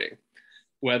keep writing.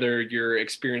 Whether you're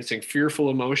experiencing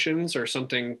fearful emotions or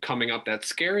something coming up that's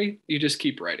scary, you just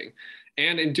keep writing.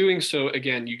 And in doing so,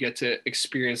 again, you get to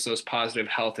experience those positive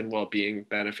health and well-being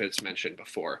benefits mentioned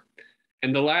before.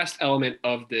 And the last element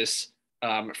of this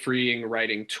freeing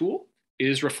writing tool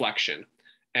is reflection.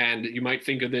 And you might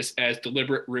think of this as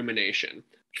deliberate rumination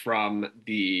from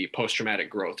the post-traumatic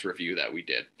growth review that we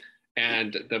did.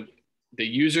 And the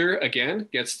user, again,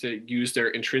 gets to use their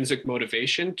intrinsic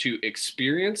motivation to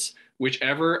experience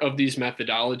whichever of these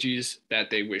methodologies that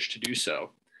they wish to do so.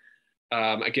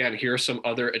 Again, here are some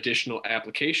other additional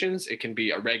applications. It can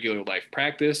be a regular life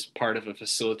practice, part of a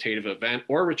facilitative event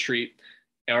or retreat,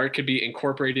 or it could be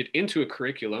incorporated into a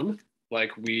curriculum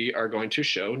like we are going to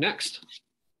show next.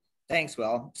 Thanks,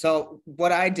 Will. So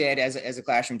what I did as a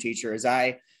classroom teacher is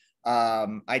I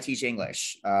teach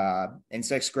English in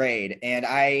 6th grade, and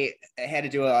I had to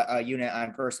do a unit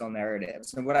on personal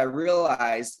narratives. And what I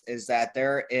realized is that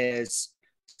there is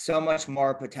so much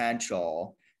more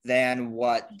potential than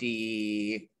what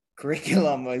the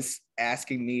curriculum was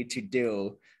asking me to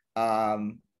do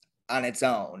on its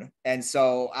own. And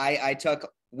so I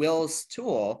took Will's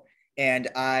tool and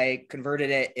I converted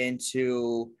it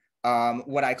into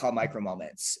what I call micro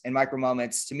moments. And micro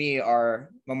moments to me are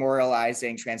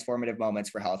memorializing transformative moments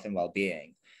for health and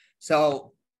well-being.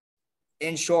 So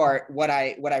in short, what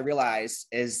I realized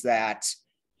is that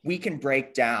we can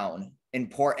break down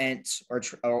important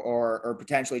or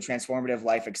potentially transformative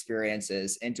life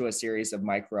experiences into a series of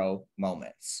micro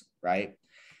moments, right?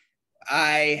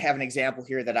 I have an example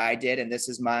here that I did, and this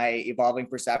is my evolving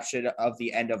perception of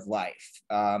the end of life.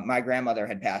 My grandmother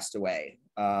had passed away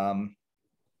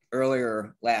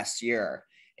earlier last year,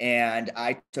 and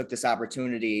I took this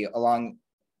opportunity along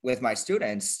with my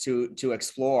students to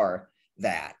explore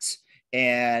that.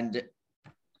 And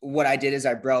what I did is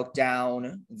I broke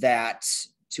down that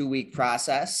 2-week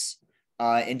process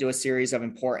into a series of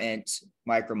important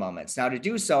micro moments. Now, to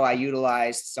do so, I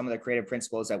utilized some of the creative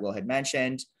principles that Will had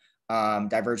mentioned,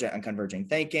 divergent and converging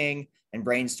thinking and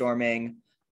brainstorming.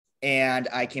 And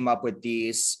I came up with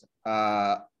these,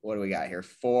 what do we got here?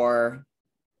 4,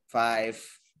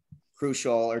 5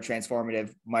 crucial or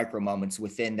transformative micro moments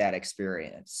within that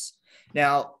experience.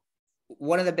 Now,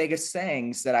 one of the biggest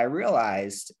things that I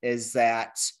realized is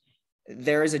that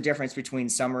there is a difference between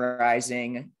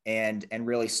summarizing and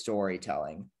really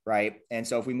storytelling, right? And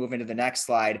so if we move into the next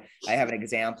slide, I have an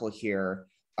example here.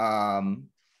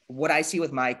 What I see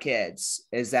with my kids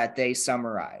is that they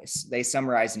summarize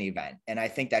an event. And I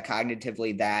think that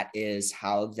cognitively, that is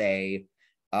how they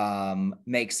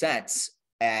make sense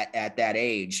at that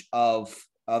age of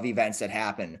events that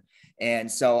happen.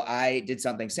 And so I did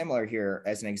something similar here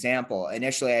as an example.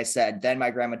 Initially, I said, then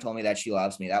my grandma told me that she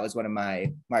loves me. That was one of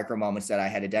my micro moments that I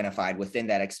had identified within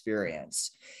that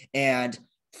experience. And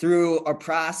through a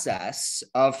process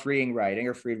of freed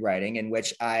writing, in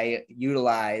which I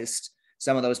utilized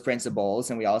some of those principles,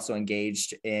 and we also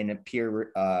engaged in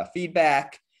peer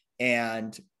feedback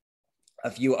and a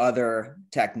few other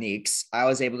techniques, I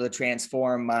was able to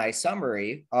transform my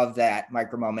summary of that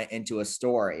micro moment into a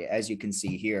story, as you can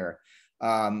see here.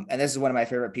 And this is one of my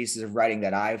favorite pieces of writing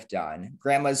that I've done.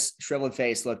 Grandma's shriveled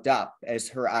face looked up. As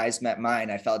her eyes met mine,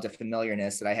 I felt a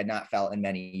familiarness that I had not felt in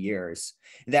many years.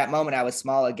 In that moment, I was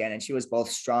small again, and she was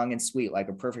both strong and sweet, like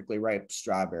a perfectly ripe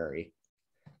strawberry.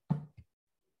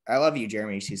 I love you,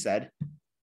 Jeremy, she said.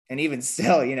 And even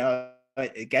still,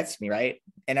 it gets me, right?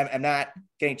 And I'm not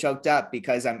getting choked up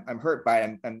because I'm hurt by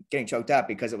it. I'm getting choked up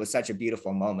because it was such a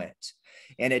beautiful moment.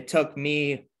 And it took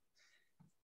me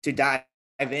to dive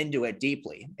into it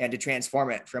deeply and to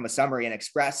transform it from a summary and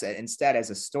express it instead as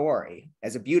a story,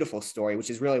 as a beautiful story, which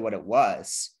is really what it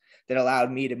was, that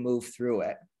allowed me to move through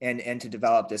it and to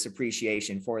develop this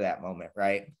appreciation for that moment,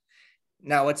 right?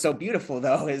 Now, what's so beautiful,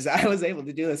 though, is I was able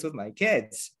to do this with my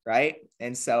kids, right?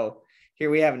 And so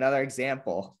here we have another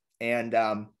example. And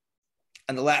on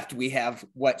the left, we have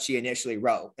what she initially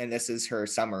wrote, and this is her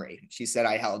summary. She said,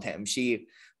 I held him. She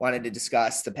wanted to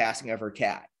discuss the passing of her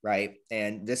cat, right?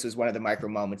 And this was one of the micro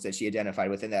moments that she identified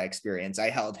within that experience.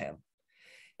 I held him.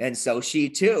 And so she,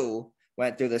 too,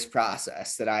 went through this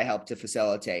process that I helped to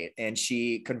facilitate, and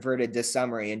she converted this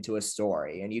summary into a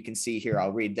story. And you can see here,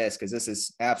 I'll read this because this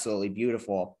is absolutely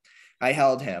beautiful. I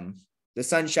held him. The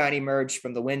sunshine emerged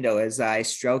from the window as I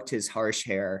stroked his harsh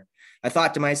hair. I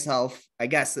thought to myself, I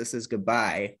guess this is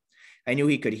goodbye. I knew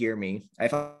he could hear me. I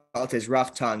felt his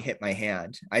rough tongue hit my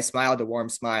hand. I smiled a warm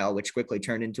smile, which quickly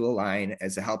turned into a line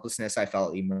as the helplessness I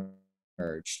felt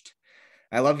emerged.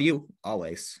 I love you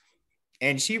always.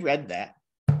 And she read that.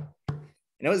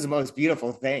 And it was the most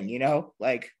beautiful thing,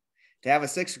 like to have a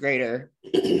 6th grader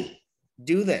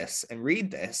do this and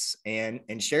read this and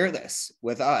share this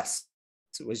with us.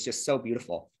 It was just so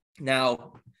beautiful.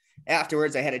 Now,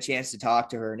 afterwards, I had a chance to talk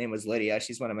to her. Her name was Lydia.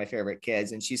 She's one of my favorite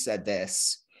kids. And she said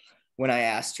this when I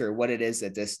asked her what it is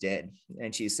that this did.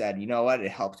 And she said, you know what?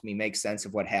 It helped me make sense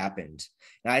of what happened.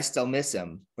 And I still miss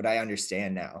him, but I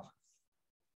understand now.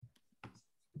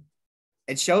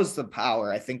 It shows the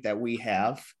power, I think, that we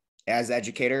have as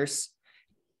educators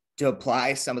to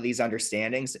apply some of these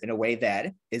understandings in a way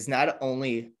that is not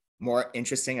only more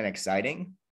interesting and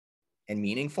exciting and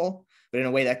meaningful, but in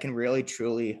a way that can really,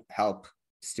 truly help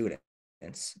students,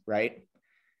 right?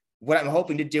 What I'm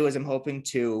hoping to do is I'm hoping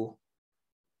to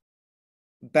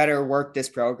better work this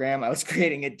program. I was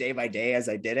creating it day by day as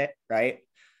I did it, right?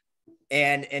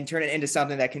 And turn it into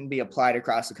something that can be applied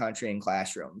across the country in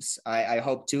classrooms. I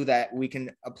hope too that we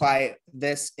can apply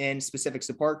this in specific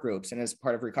support groups and as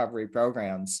part of recovery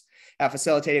programs, have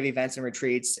facilitative events and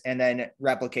retreats, and then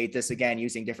replicate this again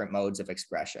using different modes of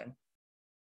expression.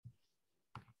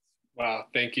 Wow,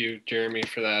 thank you, Jeremy,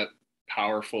 for that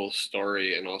powerful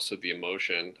story and also the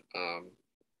emotion.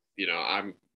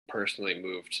 I'm personally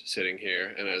moved sitting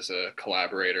here and as a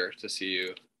collaborator to see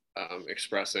you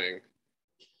expressing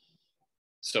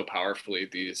so powerfully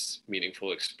these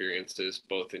meaningful experiences,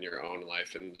 both in your own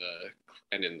life and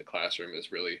in the classroom,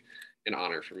 is really an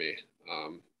honor for me.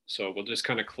 So we'll just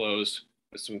kind of close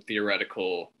with some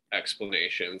theoretical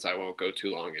explanations. I won't go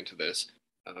too long into this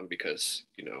because,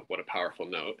 what a powerful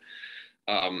note.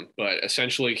 But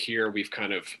essentially here we've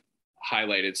kind of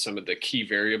highlighted some of the key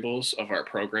variables of our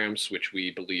programs, which we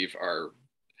believe are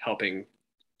helping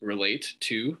relate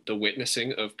to the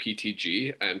witnessing of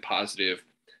PTG and positive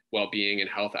well-being and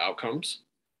health outcomes.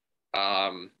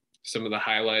 Some of the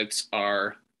highlights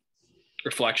are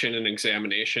reflection and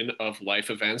examination of life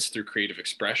events through creative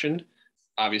expression.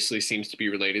 Obviously seems to be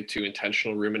related to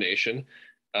intentional rumination,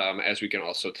 as we can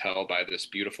also tell by this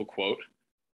beautiful quote.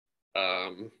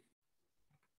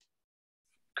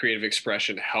 Creative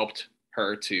expression helped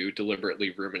her to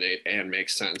deliberately ruminate and make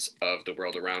sense of the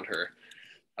world around her,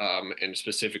 and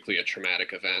specifically a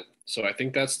traumatic event. So I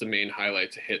think that's the main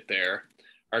highlight to hit there.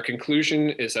 Our conclusion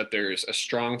is that there's a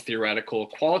strong theoretical,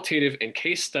 qualitative, and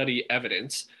case study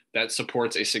evidence that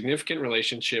supports a significant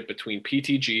relationship between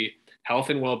PTG, health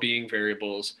and well-being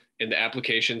variables, and the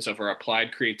applications of our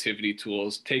applied creativity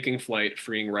tools, taking flight,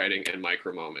 freeing writing, and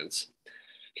micro moments.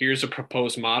 Here's a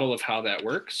proposed model of how that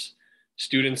works.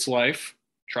 Student's life,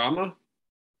 trauma,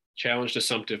 challenged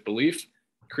assumptive belief,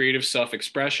 creative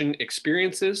self-expression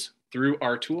experiences through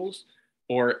our tools,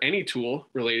 or any tool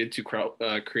related to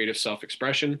creative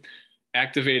self-expression,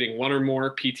 activating one or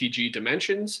more PTG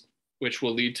dimensions, which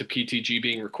will lead to PTG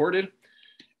being recorded.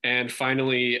 And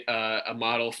finally, a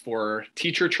model for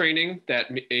teacher training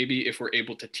that maybe if we're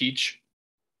able to teach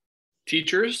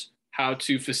teachers how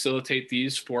to facilitate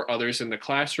these for others in the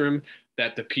classroom,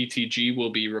 that the PTG will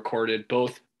be recorded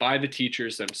both by the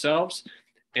teachers themselves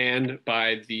and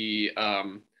by the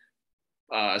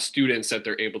students that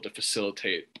they're able to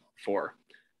facilitate for.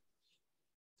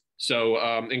 So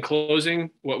in closing,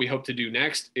 what we hope to do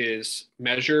next is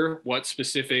measure what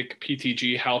specific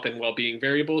PTG health and well-being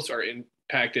variables are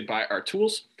impacted by our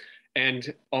tools,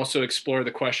 and also explore the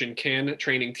question, can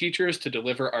training teachers to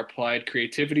deliver our applied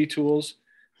creativity tools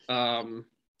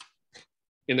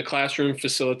in the classroom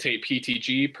facilitate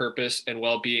PTG, purpose, and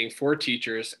well-being for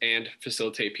teachers and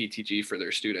facilitate PTG for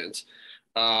their students.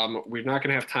 We're not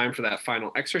gonna have time for that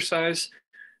final exercise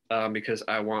because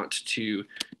I want to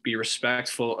be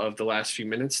respectful of the last few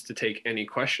minutes to take any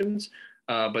questions.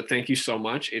 But thank you so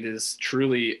much. It is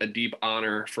truly a deep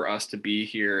honor for us to be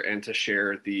here and to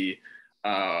share the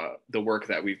work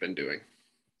that we've been doing.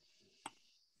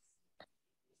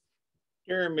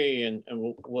 Jeremy and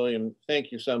William,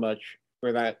 thank you so much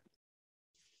for that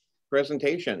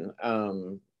presentation.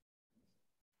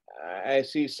 I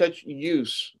see such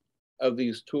use of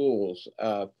these tools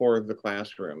for the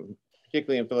classroom,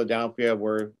 particularly in Philadelphia,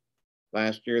 where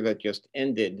last year that just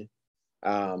ended,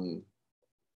 gun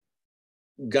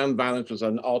violence was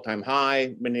an all-time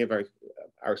high. Many of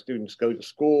our students go to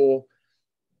school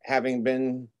having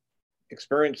been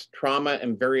experienced trauma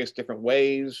in various different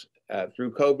ways.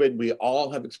 Through COVID, we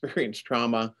all have experienced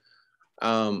trauma.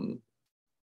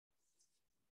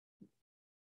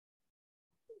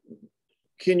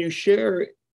 Can you share,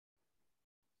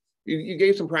 you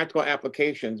gave some practical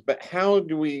applications, but how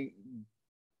do we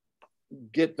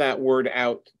get that word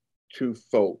out to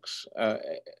folks?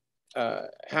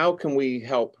 How can we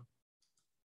help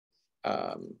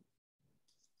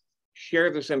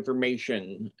share this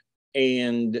information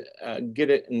and get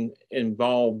it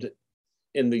involved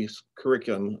in the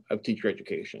curriculum of teacher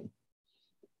education?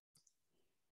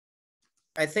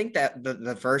 I think that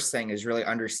the first thing is really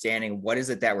understanding what is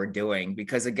it that we're doing,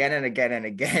 because again and again and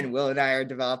again, Will and I are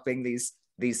developing these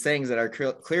things that are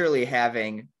clearly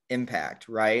having impact,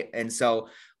 right? And so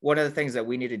one of the things that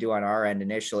we need to do on our end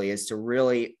initially is to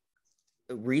really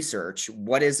research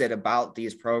what is it about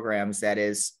these programs that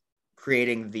is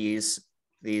creating these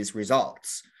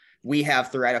results. We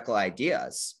have theoretical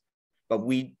ideas, but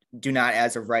we do not,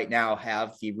 as of right now,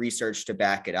 have the research to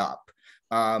back it up.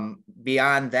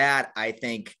 Beyond that, I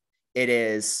think it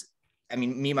is, I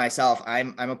mean, me, myself,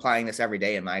 I'm applying this every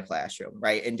day in my classroom,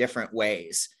 right? In different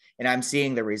ways. And I'm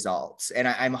seeing the results. And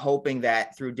I'm hoping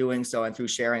that through doing so and through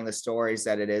sharing the stories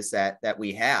that it is that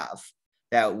we have,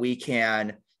 that we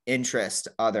can interest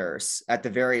others at the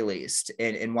very least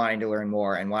in wanting to learn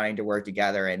more and wanting to work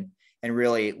together and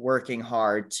really working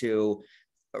hard to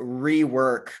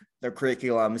rework the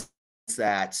curriculums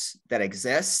that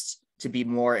exist to be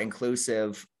more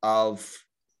inclusive of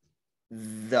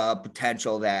the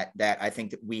potential that I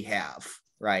think that we have,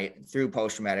 right, through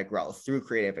post-traumatic growth, through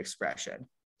creative expression.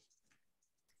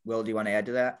 Will, do you want to add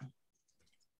to that?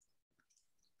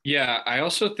 Yeah, I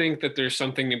also think that there's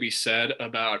something to be said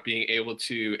about being able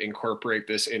to incorporate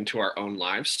this into our own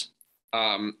lives.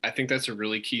 I think that's a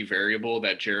really key variable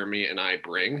that Jeremy and I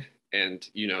bring. And,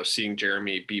 you know, seeing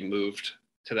Jeremy be moved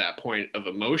to that point of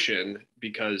emotion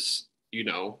because, you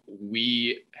know,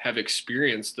 we have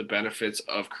experienced the benefits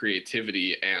of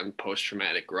creativity and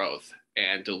post-traumatic growth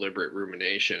and deliberate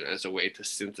rumination as a way to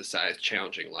synthesize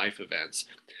challenging life events.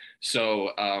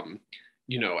 So,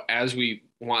 you know, as we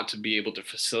want to be able to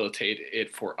facilitate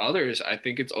it for others, I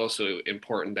think it's also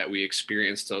important that we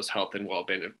experience those health and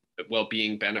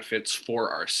well-being benefits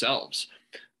for ourselves.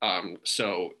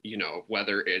 So, you know,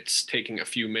 whether it's taking a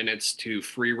few minutes to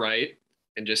free write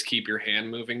and just keep your hand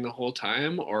moving the whole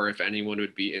time, or if anyone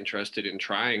would be interested in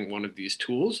trying one of these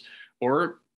tools,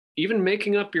 or even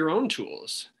making up your own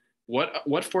tools.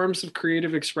 What forms of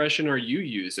creative expression are you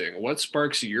using? What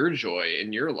sparks your joy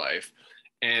in your life?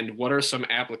 And what are some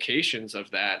applications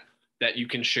of that that you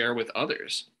can share with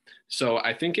others? So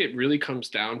I think it really comes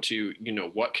down to, you know,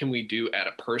 what can we do at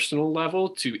a personal level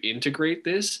to integrate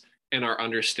this and our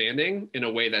understanding in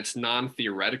a way that's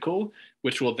non-theoretical,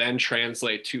 which will then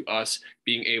translate to us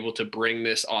being able to bring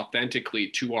this authentically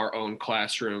to our own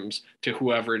classrooms, to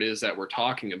whoever it is that we're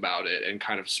talking about it, and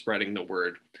kind of spreading the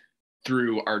word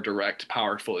through our direct,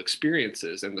 powerful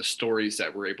experiences and the stories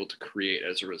that we're able to create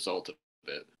as a result of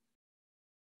it.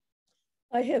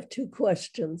 I have two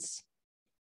questions.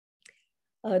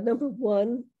 Number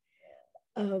one,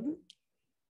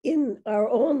 in our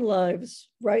own lives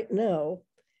right now,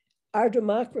 our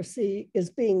democracy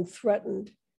is being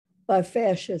threatened by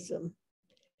fascism.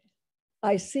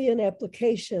 I see an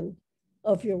application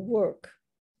of your work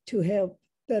to have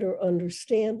better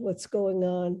understand what's going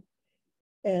on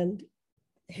and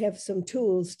have some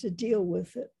tools to deal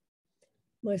with it.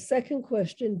 My second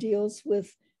question deals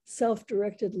with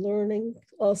self-directed learning,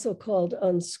 also called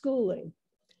unschooling,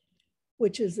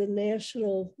 which is a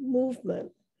national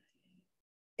movement.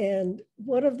 And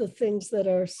one of the things that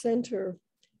our Center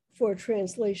for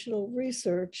Translational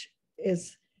Research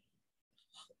is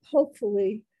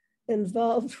hopefully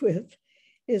involved with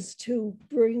is to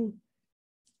bring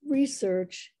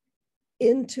research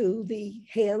into the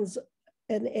hands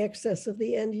and access of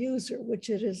the end user, which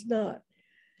it is not.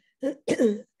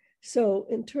 So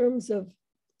in terms of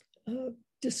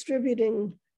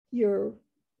distributing your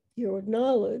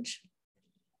knowledge,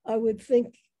 I would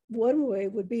think one way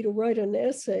would be to write an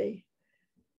essay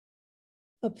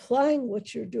applying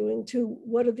what you're doing to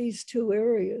what are these two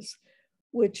areas,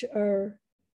 which are,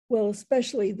 well,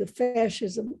 especially the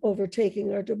fascism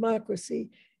overtaking our democracy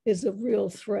is a real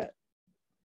threat.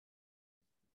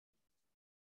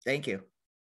 Thank you.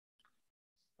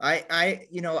 I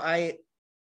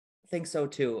think so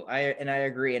too. I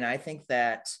agree. And I think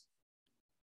that,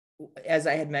 as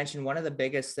I had mentioned, one of the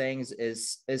biggest things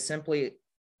is simply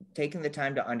taking the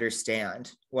time to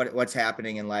understand what's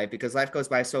happening in life, because life goes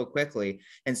by so quickly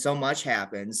and so much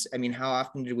happens. I mean, how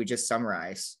often do we just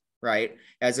summarize, right?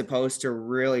 As opposed to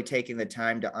really taking the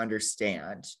time to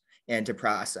understand and to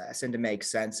process and to make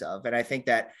sense of. And I think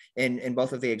that in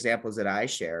both of the examples that I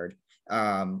shared,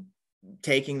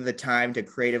 taking the time to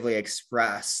creatively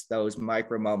express those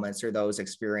micro moments or those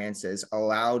experiences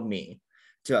allowed me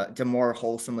to more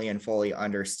wholesomely and fully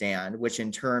understand, which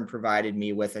in turn provided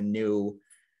me with a new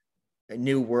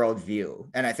worldview.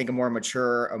 And I think a more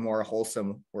mature, a more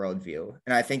wholesome worldview.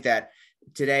 And I think that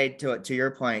today, to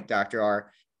your point, Dr.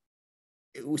 R,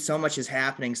 so much is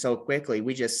happening so quickly.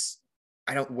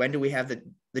 When do we have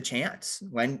the chance?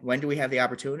 When do we have the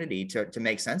opportunity to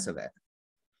make sense of it?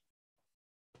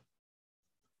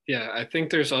 Yeah, I think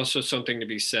there's also something to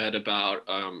be said about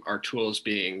our tools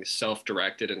being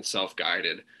self-directed and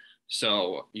self-guided.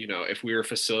 So, you know, if we were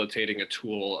facilitating a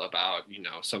tool about, you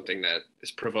know, something that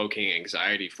is provoking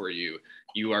anxiety for you,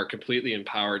 you are completely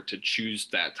empowered to choose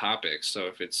that topic. So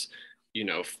if it's, you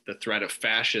know, the threat of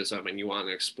fascism and you want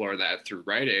to explore that through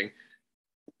writing,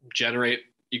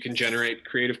 you can generate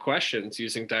creative questions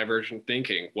using divergent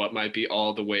thinking. What might be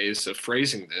all the ways of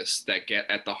phrasing this that get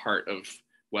at the heart of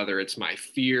whether it's my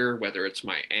fear, whether it's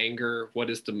my anger, what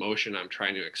is the emotion I'm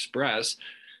trying to express,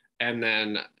 and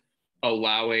then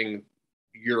allowing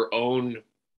your own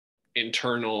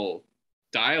internal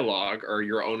dialogue or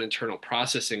your own internal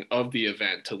processing of the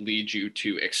event to lead you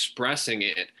to expressing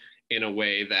it in a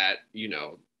way that, you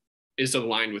know, is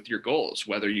aligned with your goals,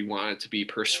 whether you want it to be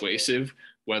persuasive,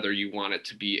 whether you want it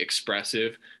to be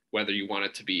expressive, whether you want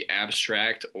it to be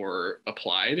abstract or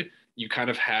applied. You kind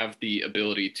of have the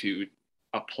ability to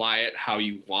apply it how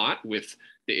you want with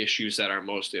the issues that are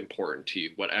most important to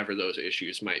you, whatever those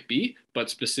issues might be. But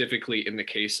specifically in the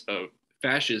case of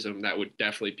fascism, that would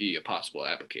definitely be a possible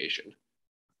application.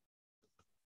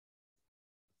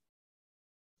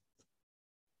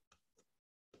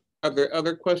 Are there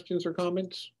other questions or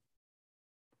comments?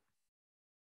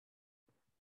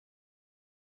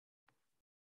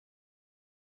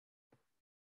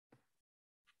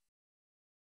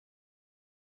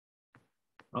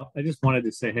 I just wanted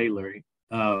to say, hey, Larry,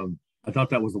 I thought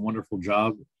that was a wonderful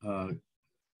job.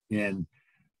 And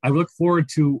I look forward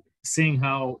to seeing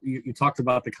how you talked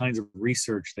about the kinds of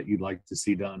research that you'd like to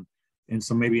see done. And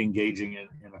so maybe engaging in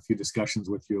a few discussions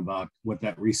with you about what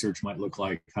that research might look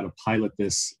like, how to pilot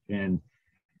this and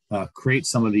create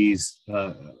some of these,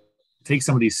 take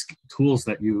some of these tools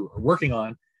that you are working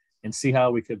on and see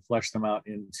how we could flesh them out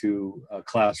into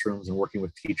classrooms and working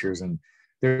with teachers. And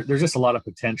there's just a lot of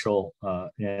potential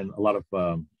and a lot of,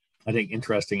 I think,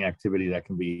 interesting activity that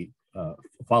can be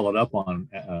followed up on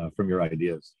from your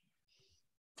ideas.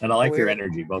 And I like your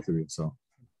energy, both of you. So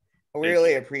we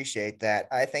really appreciate that.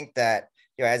 I think that,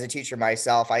 you know, as a teacher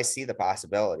myself, I see the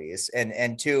possibilities.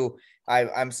 And two,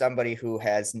 I'm somebody who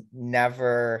has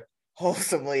never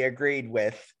wholesomely agreed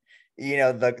with, you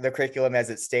know, the curriculum as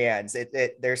it stands.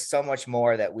 There's so much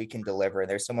more that we can deliver.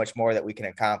 There's so much more that we can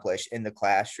accomplish in the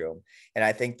classroom. And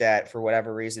I think that for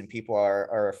whatever reason, people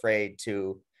are afraid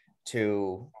to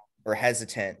or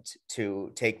hesitant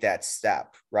to take that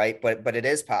step, right? But it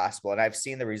is possible. And I've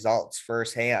seen the results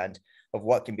firsthand of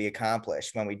what can be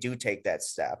accomplished when we do take that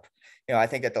step. You know, I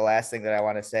think that the last thing that I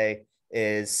want to say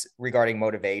is regarding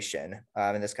motivation.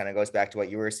 And this kind of goes back to what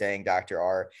you were saying, Dr.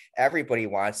 R. Everybody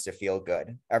wants to feel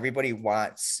good. Everybody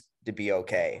wants to be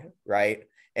okay, right?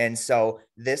 And so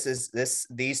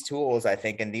these tools, I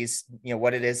think, and these, you know,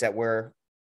 what it is that we're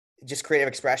just creative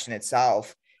expression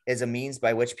itself is a means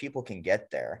by which people can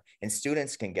get there and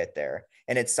students can get there.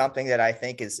 And it's something that I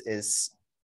think is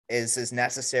as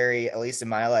necessary, at least in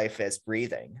my life, as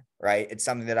breathing, right? It's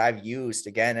something that I've used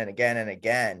again and again and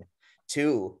again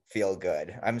to feel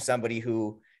good. I'm somebody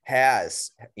who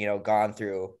has, you know, gone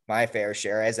through my fair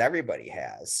share, as everybody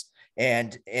has.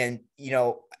 And, you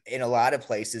know, in a lot of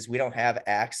places, we don't have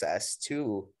access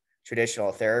to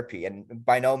traditional therapy. And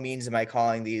by no means am I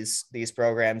calling these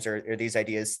programs or these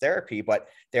ideas therapy, but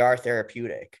they are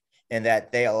therapeutic in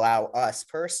that they allow us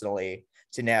personally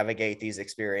to navigate these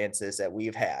experiences that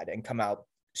we've had and come out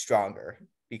stronger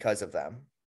because of them.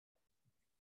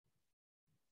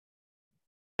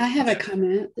 I have a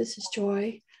comment. This is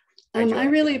Joy. Hi, Joy. I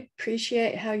really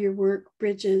appreciate how your work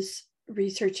bridges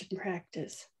research and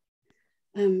practice,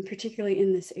 particularly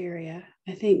in this area.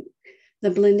 I think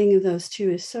the blending of those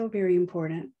two is so very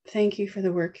important. Thank you for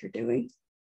the work you're doing.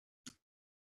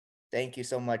 Thank you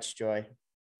so much, Joy.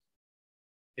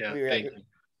 Yeah,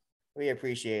 we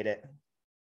appreciate it.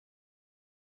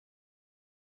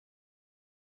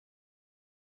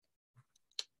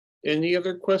 Any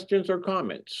other questions or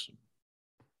comments?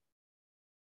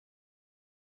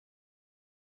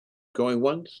 Going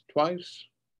once, twice,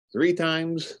 three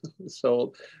times.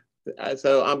 So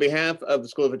on behalf of the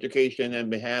School of Education and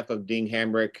behalf of Dean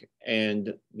Hamrick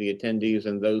and the attendees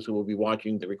and those who will be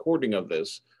watching the recording of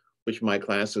this, which my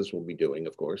classes will be doing,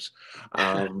 of course,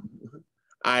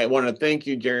 I want to thank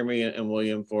you, Jeremy and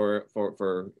William, for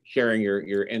sharing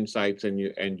your insights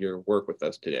and your work with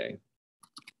us today.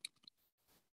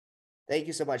 Thank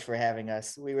you so much for having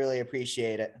us. We really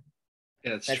appreciate it.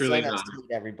 Yeah, it's truly so nice to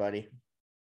meet everybody.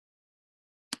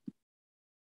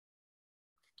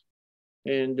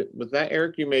 And with that,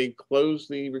 Eric, you may close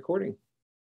the recording.